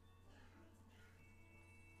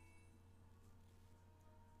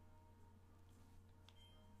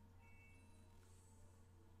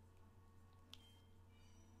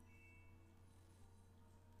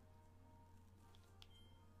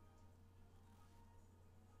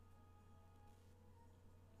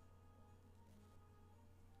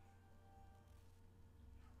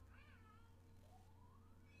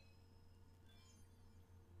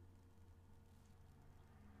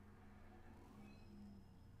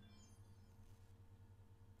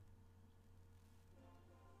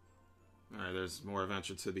 Alright, there's more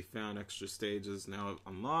adventure to be found. Extra stages now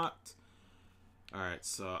unlocked. Alright,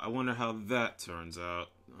 so I wonder how that turns out.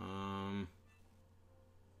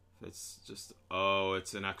 It's just... Oh,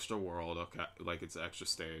 it's an extra world. Okay, like it's an extra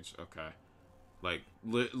stage. Okay. Like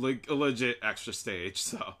a legit extra stage,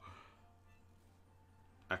 so...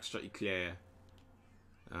 Extra eclair.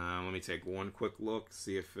 Let me take one quick look,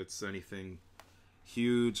 see if it's anything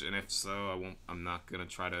huge, and if so, I'm not gonna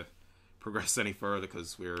try to progress any further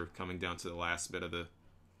because we're coming down to the last bit of the...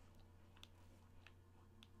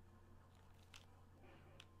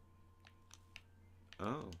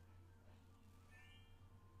 Oh.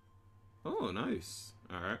 Oh, nice.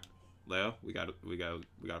 All right, Leo, we got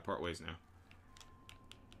to part ways now.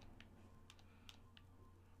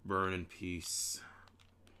 Burn in peace.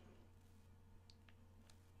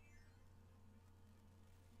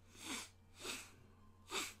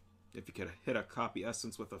 If you could hit a copy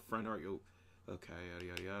essence with a friend, or you'll... Okay, yada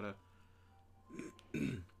yada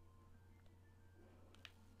yada.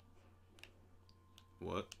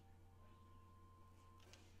 What?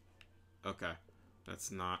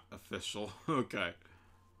 That's not official. Okay.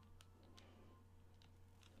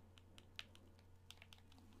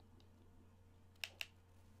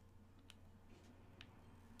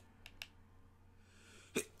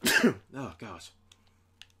 Oh, gosh.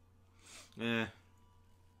 Eh.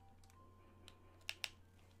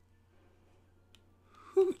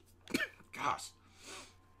 Whew. Gosh.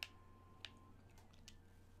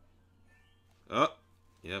 Oh.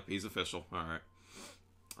 Yep, he's official. Alright.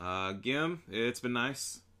 Gim, it's been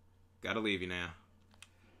nice. Gotta leave you now.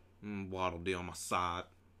 Waddle Dee on my side.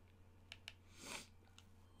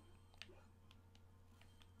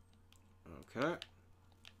 Okay.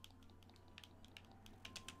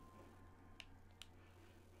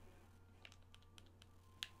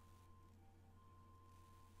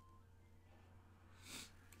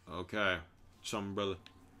 Okay. Chum brother.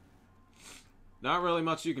 Not really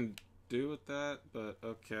much you can do with that, but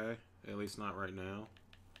okay. At least not right now.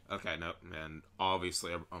 Okay, nope. And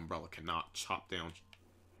obviously Umbrella cannot chop down.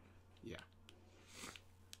 Yeah.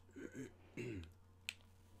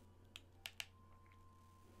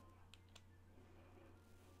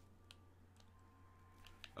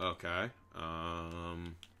 Okay.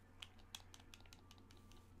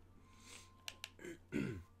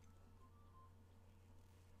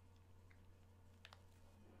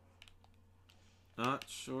 Not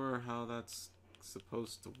sure how that's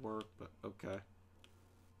supposed to work, but okay.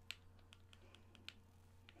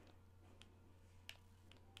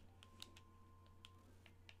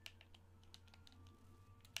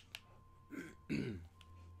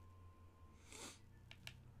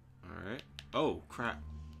 Alright. Oh, crap.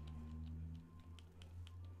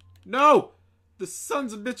 No! The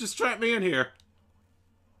sons of bitches trapped me in here.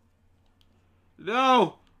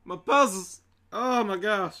 No! My puzzles! Oh my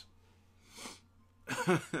gosh.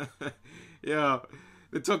 Yeah,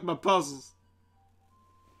 they took my puzzles.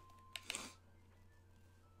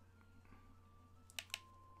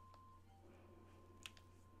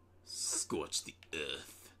 Scorch the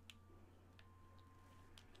earth.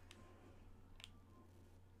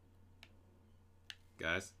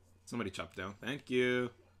 Guys, somebody chop down. Thank you.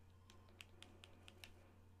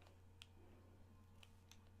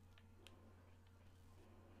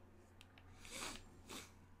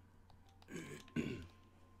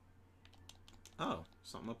 Oh,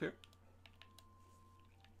 something up here?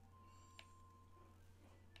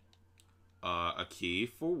 A key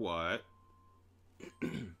for what?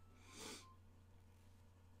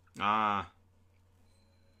 Ah.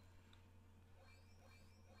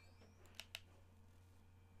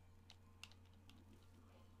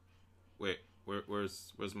 Wait,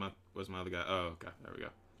 where's my other guy? Oh, okay, there we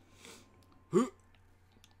go.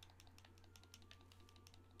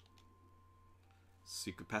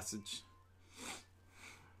 Secret passage.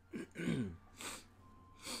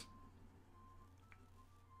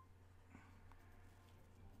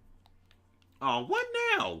 Oh, what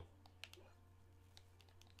now?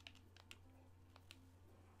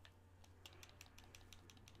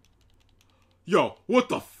 Yo, what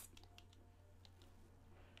the f...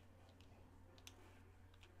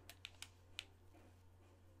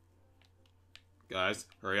 Guys,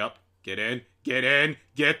 hurry up. Get in. Get in.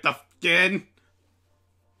 Get the f in.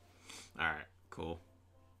 Alright, cool.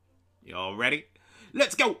 Y'all ready?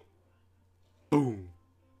 Let's go! Boom.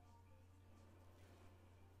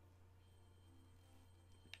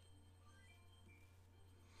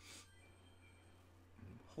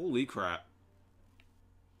 Holy crap.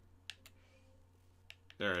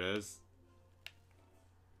 There it is.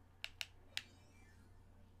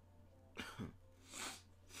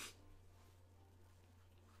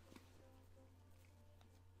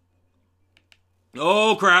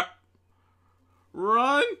 Oh crap.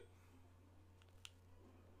 Run!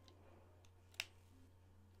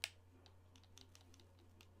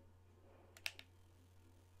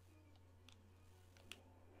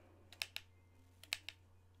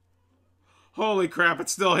 Holy crap,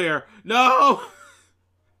 it's still here. No!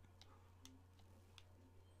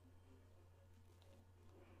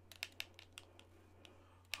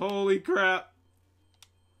 Holy crap.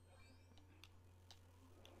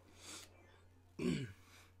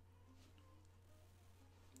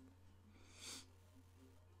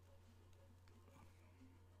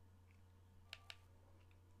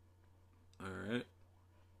 Alright.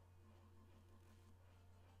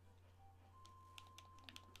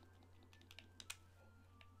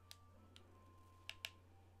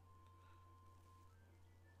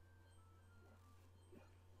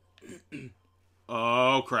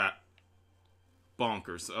 Oh, crap.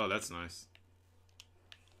 Bonkers. Oh, that's nice.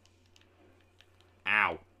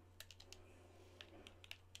 Ow.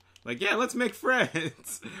 Like, yeah, let's make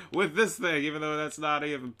friends with this thing, even though that's not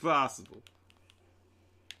even possible.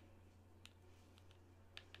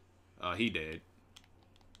 He did.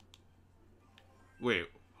 Wait.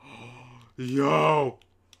 Yo!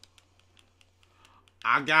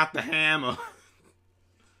 I got the hammer.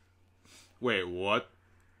 Wait, what?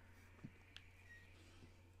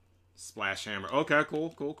 Splash hammer. Okay,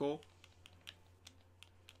 cool, cool, cool.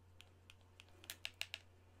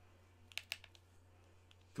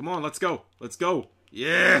 Come on, let's go. Let's go.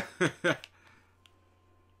 Yeah!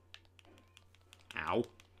 Ow.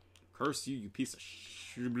 Curse you, you piece of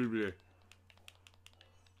shit.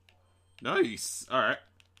 Nice. Alright.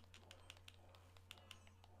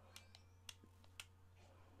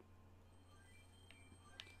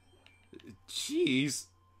 Jeez.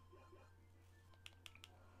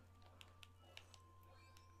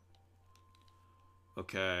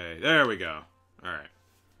 Okay, there we go. Alright.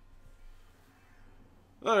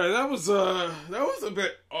 Alright, that was a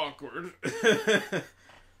bit awkward.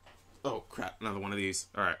 Oh, crap. Another one of these.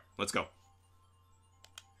 Alright, let's go.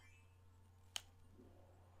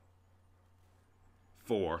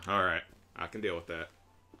 Four. Alright. I can deal with that.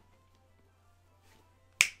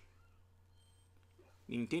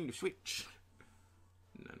 Nintendo Switch.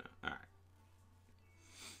 No. Alright.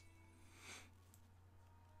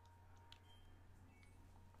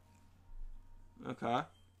 Okay.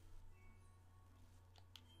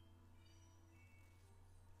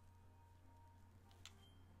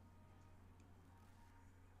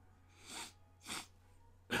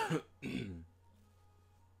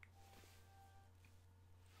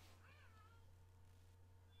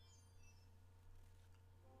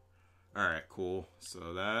 Alright, cool.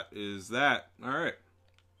 So that is that. Alright.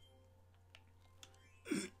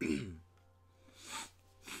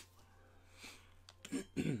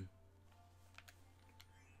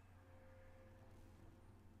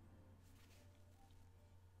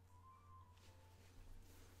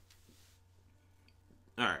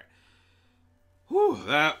 Alright. Whew,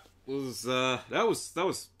 that was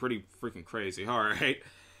pretty freaking crazy. Alright.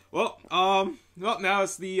 Well, now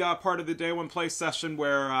it's the part of the day one play session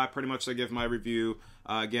where I pretty much give my review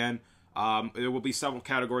again. There will be several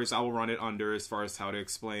categories I will run it under as far as how to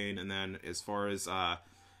explain, and then as far as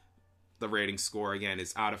the rating score, again,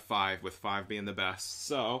 is out of 5, with 5 being the best.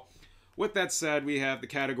 So, with that said, we have the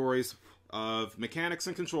categories of mechanics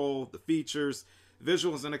and control, the features,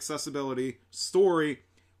 visuals and accessibility, story.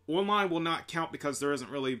 Online will not count because there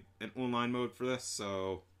isn't really an online mode for this,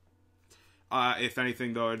 so... if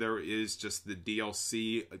anything, though, there is just the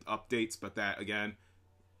DLC updates, but that, again,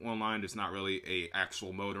 online is not really a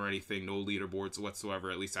actual mode or anything, no leaderboards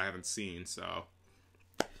whatsoever, at least I haven't seen, so.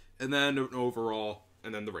 And then overall,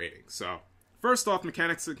 and then the rating. So, first off,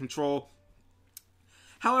 mechanics and control.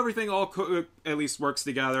 How everything all at least works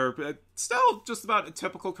together, but still just about a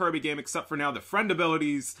typical Kirby game, except for now the friend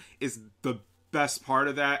abilities is the best part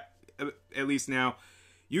of that, at least now.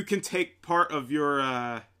 You can take part of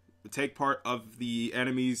your, the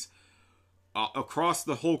enemies across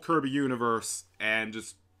the whole Kirby universe and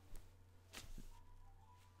just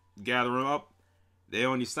gather them up. They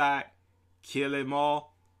on your side. Kill them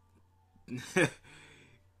all.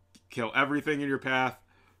 Kill everything in your path.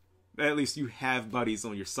 At least you have buddies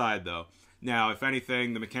on your side, though. Now, if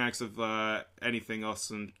anything, the mechanics of anything else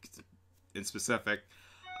in specific,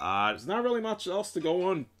 there's not really much else to go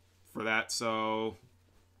on for that, so...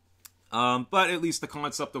 but at least the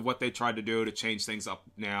concept of what they tried to do to change things up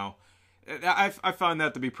now, I found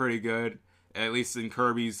that to be pretty good. At least in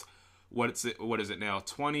Kirby's, what is it now?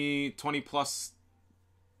 20 plus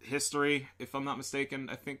history, if I'm not mistaken.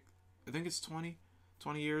 I think it's 20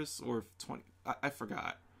 years or 20. I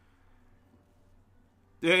forgot.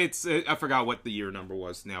 I forgot what the year number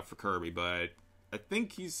was now for Kirby, but I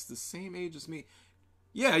think he's the same age as me.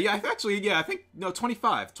 Yeah, I think no,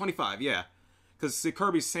 25, yeah. Because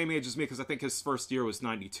Kirby's the same age as me, because I think his first year was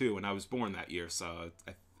 92, and I was born that year, so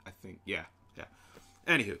I think, yeah.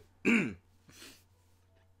 Anywho.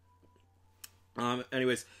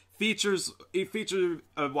 Anyways,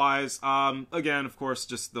 feature-wise, again, of course,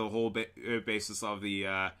 just the whole basis of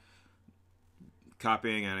the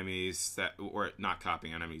copying enemies, or not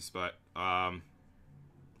copying enemies, but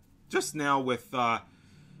just now with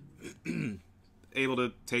able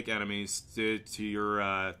to take enemies to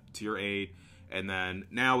your aid. And then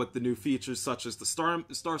now with the new features such as the Star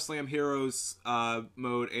Slam Heroes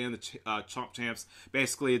mode and the Chomp Champs,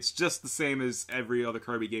 basically it's just the same as every other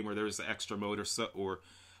Kirby game where there's an extra mode, or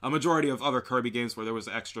a majority of other Kirby games where there was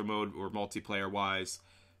an extra mode or multiplayer-wise,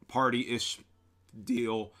 party-ish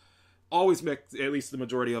deal. Always mixed, at least the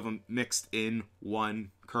majority of them, mixed in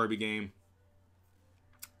one Kirby game.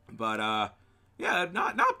 But yeah,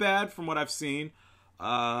 not bad from what I've seen.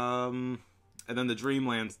 And then the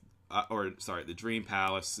Dreamland, the Dream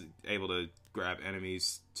Palace, able to grab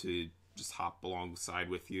enemies to just hop alongside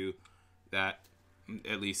with you. That,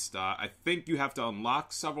 at least, I think you have to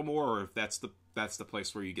unlock several more, or if that's the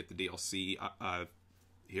place where you get the DLC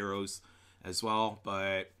heroes as well.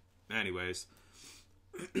 But anyways,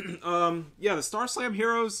 yeah, the Star Slam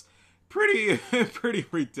heroes, pretty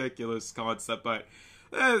ridiculous concept, but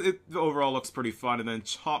it overall looks pretty fun. And then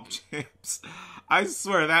Chomp Champs, I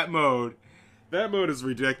swear that mode is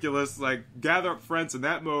ridiculous. Like, gather up friends, and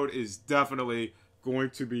that mode is definitely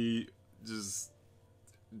going to be just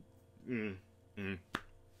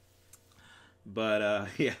But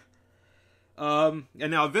yeah. And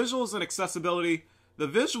now visuals and accessibility. The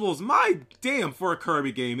visuals, my damn, for a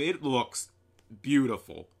Kirby game, it looks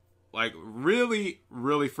beautiful. Like, really,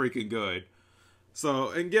 really freaking good. So,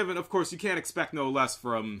 and given, of course, you can't expect no less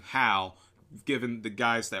from HAL, given the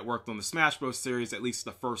guys that worked on the Smash Bros. Series, at least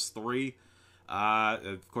the first three.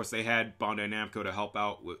 Of course, they had Bandai Namco to help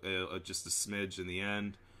out with just a smidge in the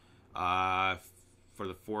end for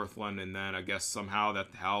the fourth one, and then I guess somehow that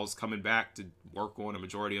HAL's coming back to work on a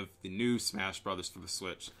majority of the new Smash Brothers for the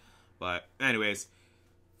Switch. But anyways,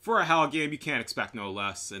 for a HAL game, you can't expect no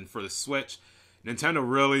less. And for the Switch, Nintendo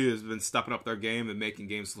really has been stepping up their game and making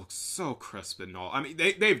games look so crisp and all. I mean,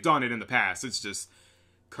 they've done it in the past. It's just,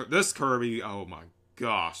 this Kirby, oh my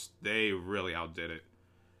gosh, they really outdid it.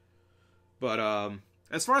 But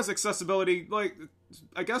as far as accessibility, like,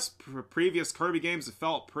 I guess previous Kirby games, it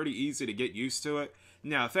felt pretty easy to get used to it.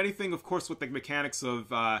 Now, if anything, of course, with the mechanics of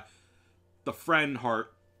the friend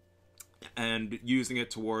heart and using it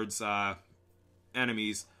towards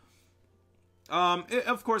enemies,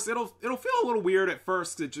 of course, it'll feel a little weird at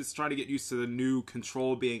first to just try to get used to the new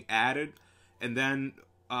control being added, and then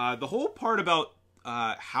the whole part about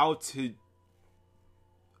how should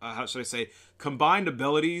I say, combined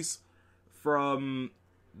abilities from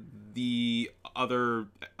the other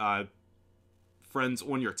friends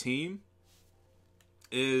on your team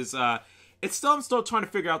is I'm still trying to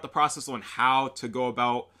figure out the process on how to go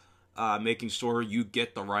about making sure you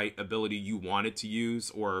get the right ability you wanted to use,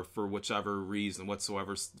 or for whichever reason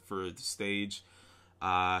whatsoever for the stage.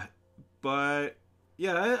 But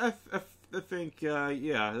yeah, I think yeah,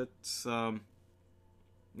 it's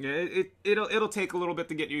yeah, it'll take a little bit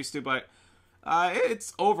to get used to, but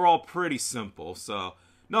it's overall pretty simple, so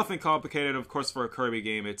nothing complicated. Of course, for a Kirby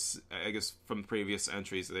game, it's, I guess, from previous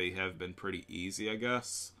entries, they have been pretty easy, I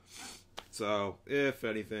guess. So, if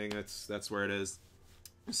anything, that's where it is.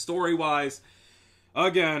 Story-wise,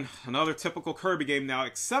 again, another typical Kirby game now,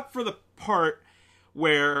 except for the part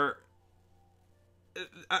where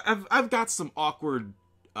I've got some awkward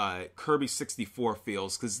Kirby 64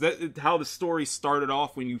 feels, because how the story started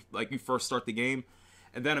off when you first start the game,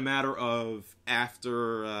 and then a matter of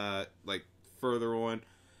after further on.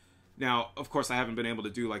 Now, of course, I haven't been able to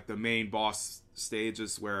do like the main boss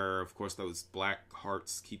stages where, of course, those black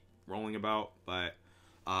hearts keep rolling about, but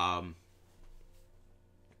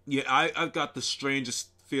yeah, I've got the strangest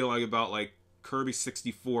feeling about like Kirby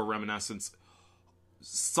 64 reminiscence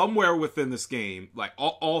somewhere within this game, like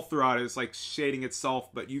all throughout it. It's like shading itself,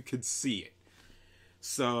 but you could see it.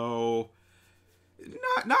 So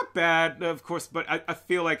not bad, of course, but I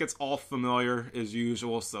feel like it's all familiar as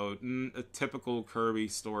usual. So a typical Kirby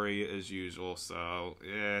story as usual. So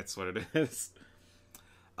yeah, it's what it is.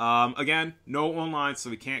 Again, no online, so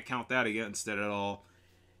we can't count that against it at all.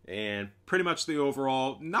 And pretty much the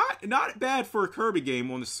overall, not bad for a Kirby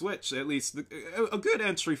game on the Switch. At least a good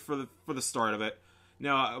entry for the start of it.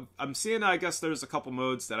 Now, I'm seeing, I guess there's a couple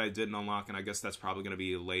modes that I didn't unlock, and I guess that's probably going to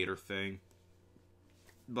be a later thing.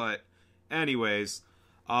 But anyways,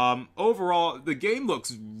 overall, the game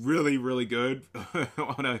looks really, really good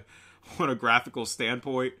on a graphical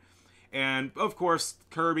standpoint. And of course,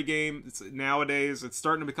 Kirby game nowadays, it's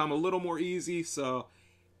starting to become a little more easy, so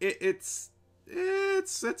it's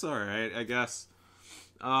all right, I guess.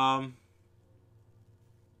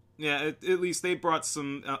 Yeah, at least they brought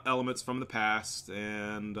some elements from the past,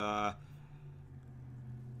 and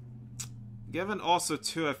given also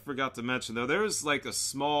too, I forgot to mention though, there was like a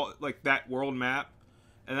small, like that world map,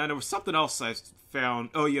 and then there was something else I found.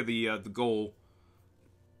 Oh yeah, the goal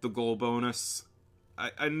bonus.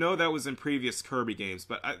 I know that was in previous Kirby games,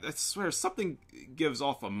 but I swear something gives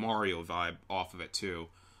off a Mario vibe off of it too.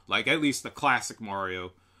 Like at least the classic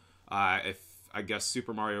Mario. If I guess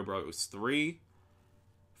Super Mario Bros. 3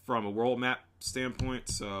 from a world map standpoint.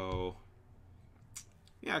 So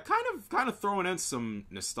yeah, kind of throwing in some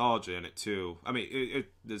nostalgia in it too. I mean,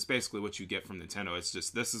 it's basically what you get from Nintendo. It's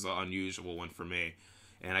just this is an unusual one for me,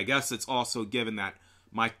 And I guess it's also given that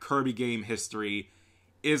my Kirby game history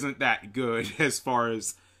isn't that good as far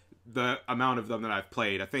as the amount of them that I've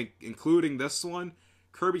played. I think including this one,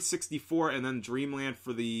 Kirby 64, and then Dreamland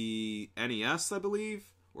for the NES, I believe,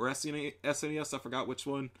 or SNES, I forgot which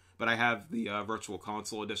one, but I have the Virtual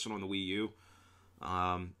Console edition on the Wii U.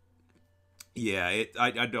 Yeah,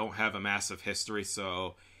 I don't have a massive history,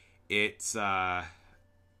 so it's well,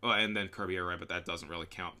 and then Kirby Air Ride, but that doesn't really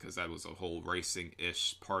count because that was a whole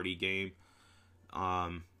racing-ish party game.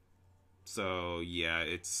 So yeah,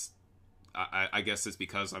 it's I guess it's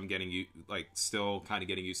because I'm getting still kind of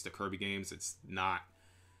getting used to Kirby games. It's not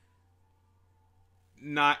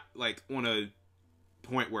like on a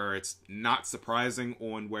point where it's not surprising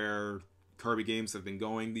on where Kirby games have been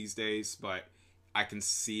going these days, but I can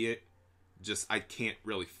see it. Just I can't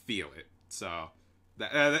really feel it. So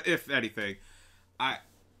if anything,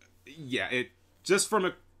 it just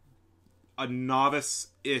from a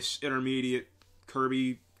novice-ish intermediate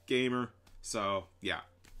Kirby gamer. So yeah,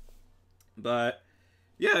 but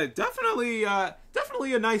yeah, definitely a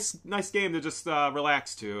nice game to just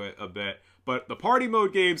relax to a bit. But the party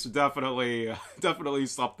mode games are definitely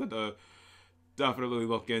something to definitely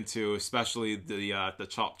look into, especially the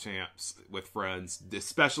Chop Champs with friends.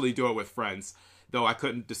 Especially do it with friends. Though I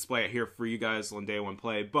couldn't display it here for you guys on day one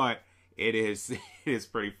play, but it is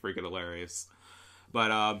pretty freaking hilarious.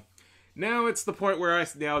 But now it's the point where I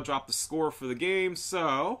now drop the score for the game.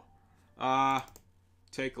 So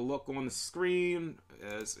take a look on the screen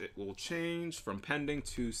as it will change from pending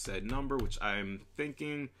to said number, which I'm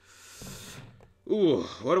thinking. Ooh,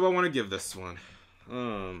 what do I want to give this one?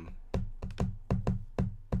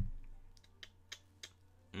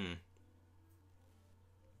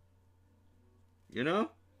 You know,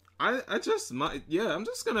 I just might, yeah, I'm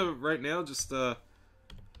just gonna right now just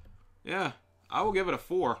yeah, I will give it a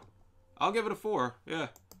 4. I'll give it a 4. Yeah.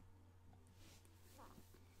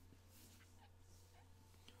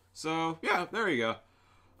 So yeah, there you go.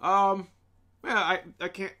 Yeah, I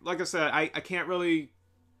can't, like I said, I can't really.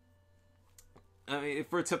 I mean,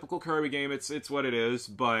 for a typical Kirby game, it's what it is.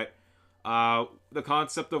 But the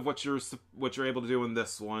concept of what you're able to do in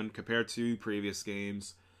this one compared to previous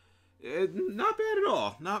games, not bad at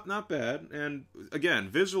all. Not bad. And again,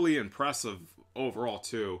 visually impressive overall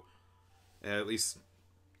too. At least,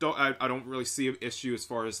 I don't really see an issue as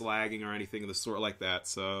far as lagging or anything of the sort like that.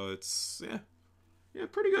 So it's yeah,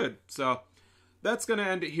 pretty good. So that's gonna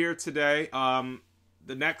end it here today.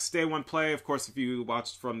 The next day one play, of course, if you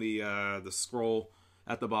watched from the scroll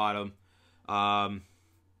at the bottom, I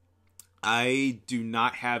do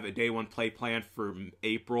not have a day one play planned for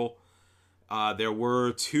April. There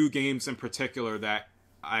were 2 games in particular that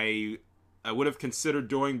I would have considered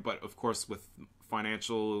doing, but of course with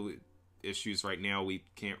financial issues right now, I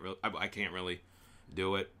can't really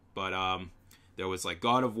do it. But there was like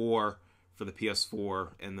God of War for the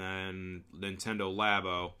PS4 and then Nintendo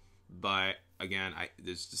Labo, but again,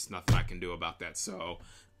 there's just nothing I can do about that. So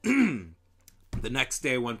the next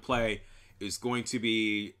day one play is going to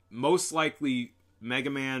be most likely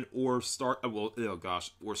Mega Man or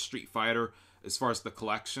or Street Fighter as far as the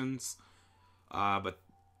collections. But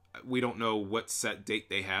we don't know what set date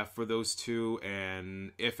they have for those 2,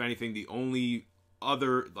 and if anything, the only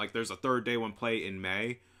other, like, there's a third day one play in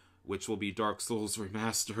May, which will be Dark Souls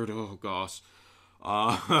Remastered. Oh gosh.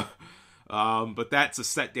 But that's a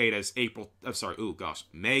set date as May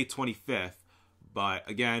 25th. But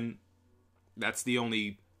again, that's the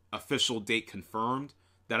only official date confirmed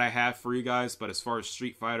that I have for you guys. But as far as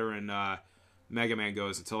Street Fighter and Mega Man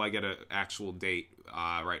goes, until I get an actual date,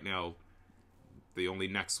 right now, the only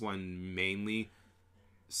next one mainly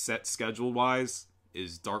set schedule-wise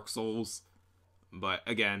is Dark Souls. But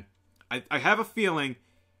again, I have a feeling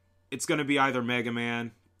it's going to be either Mega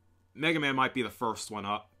Man. Mega Man might be the first one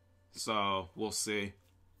up. So, we'll see.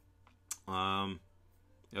 At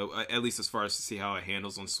least as far as to see how it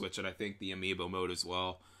handles on Switch, and I think the Amiibo mode as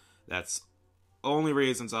well. That's only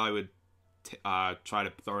reasons I would try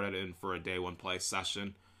to throw that in for a day one play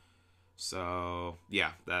session. So,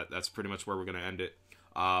 yeah, that's pretty much where we're going to end it.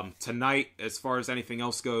 Tonight, as far as anything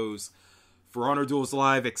else goes, For Honor Duels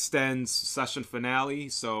Live extends session finale,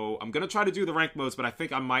 so I'm going to try to do the rank modes, but I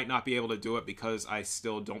think I might not be able to do it because I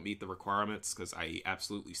still don't meet the requirements, because I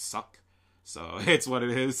absolutely suck. So, it's what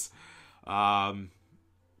it is.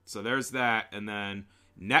 So there's that, and then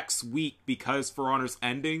next week, because For Honor's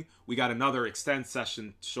ending, we got another extend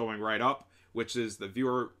session showing right up, which is the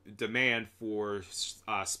viewer demand for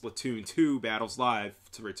Splatoon 2 Battles Live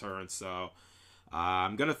to return, so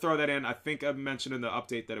I'm going to throw that in. I think I mentioned in the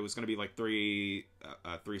update that it was going to be like three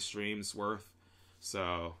streams worth.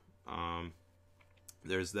 So,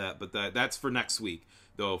 there's that. But that's for next week.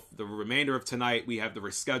 Though the remainder of tonight, we have the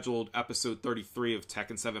rescheduled episode 33 of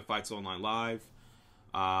Tekken 7 Fights Online Live.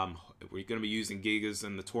 We're going to be using Gigas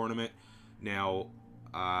in the tournament. Now,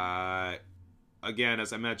 again,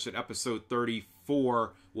 as I mentioned, episode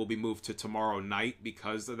 34 will be moved to tomorrow night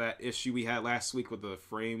because of that issue we had last week with the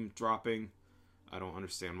frame dropping. I don't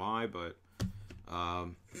understand why, but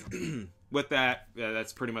with that,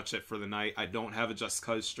 that's pretty much it for the night. I don't have a Just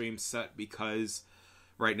Cause stream set because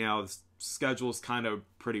right now the schedule is kind of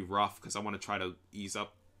pretty rough because I want to try to ease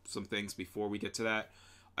up some things before we get to that.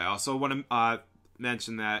 I also want to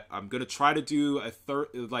mention that I'm going to try to do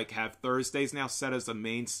have Thursdays now set as a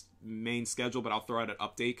main schedule, but I'll throw out an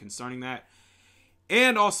update concerning that.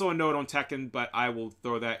 And also a note on Tekken, but I will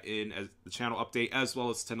throw that in as the channel update as well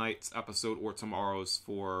as tonight's episode or tomorrow's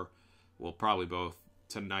probably both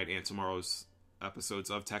tonight and tomorrow's episodes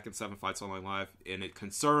of Tekken 7 Fights Online Live. And it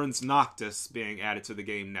concerns Noctis being added to the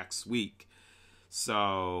game next week.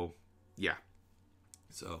 So, yeah.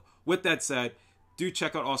 So, with that said, do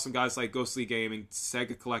check out awesome guys like Ghostly Gaming,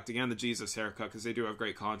 Sega Collecting, and the Jesus Haircut because they do have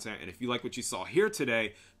great content. And if you like what you saw here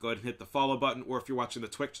today, go ahead and hit the follow button. Or if you're watching the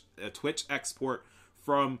Twitch export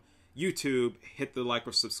from YouTube, hit the like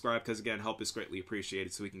or subscribe because, again, help is greatly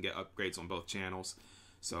appreciated so we can get upgrades on both channels.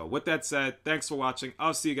 So with that said, thanks for watching.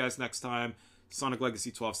 I'll see you guys next time. Sonic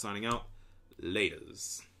Legacy 12 signing out.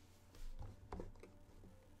 Laters.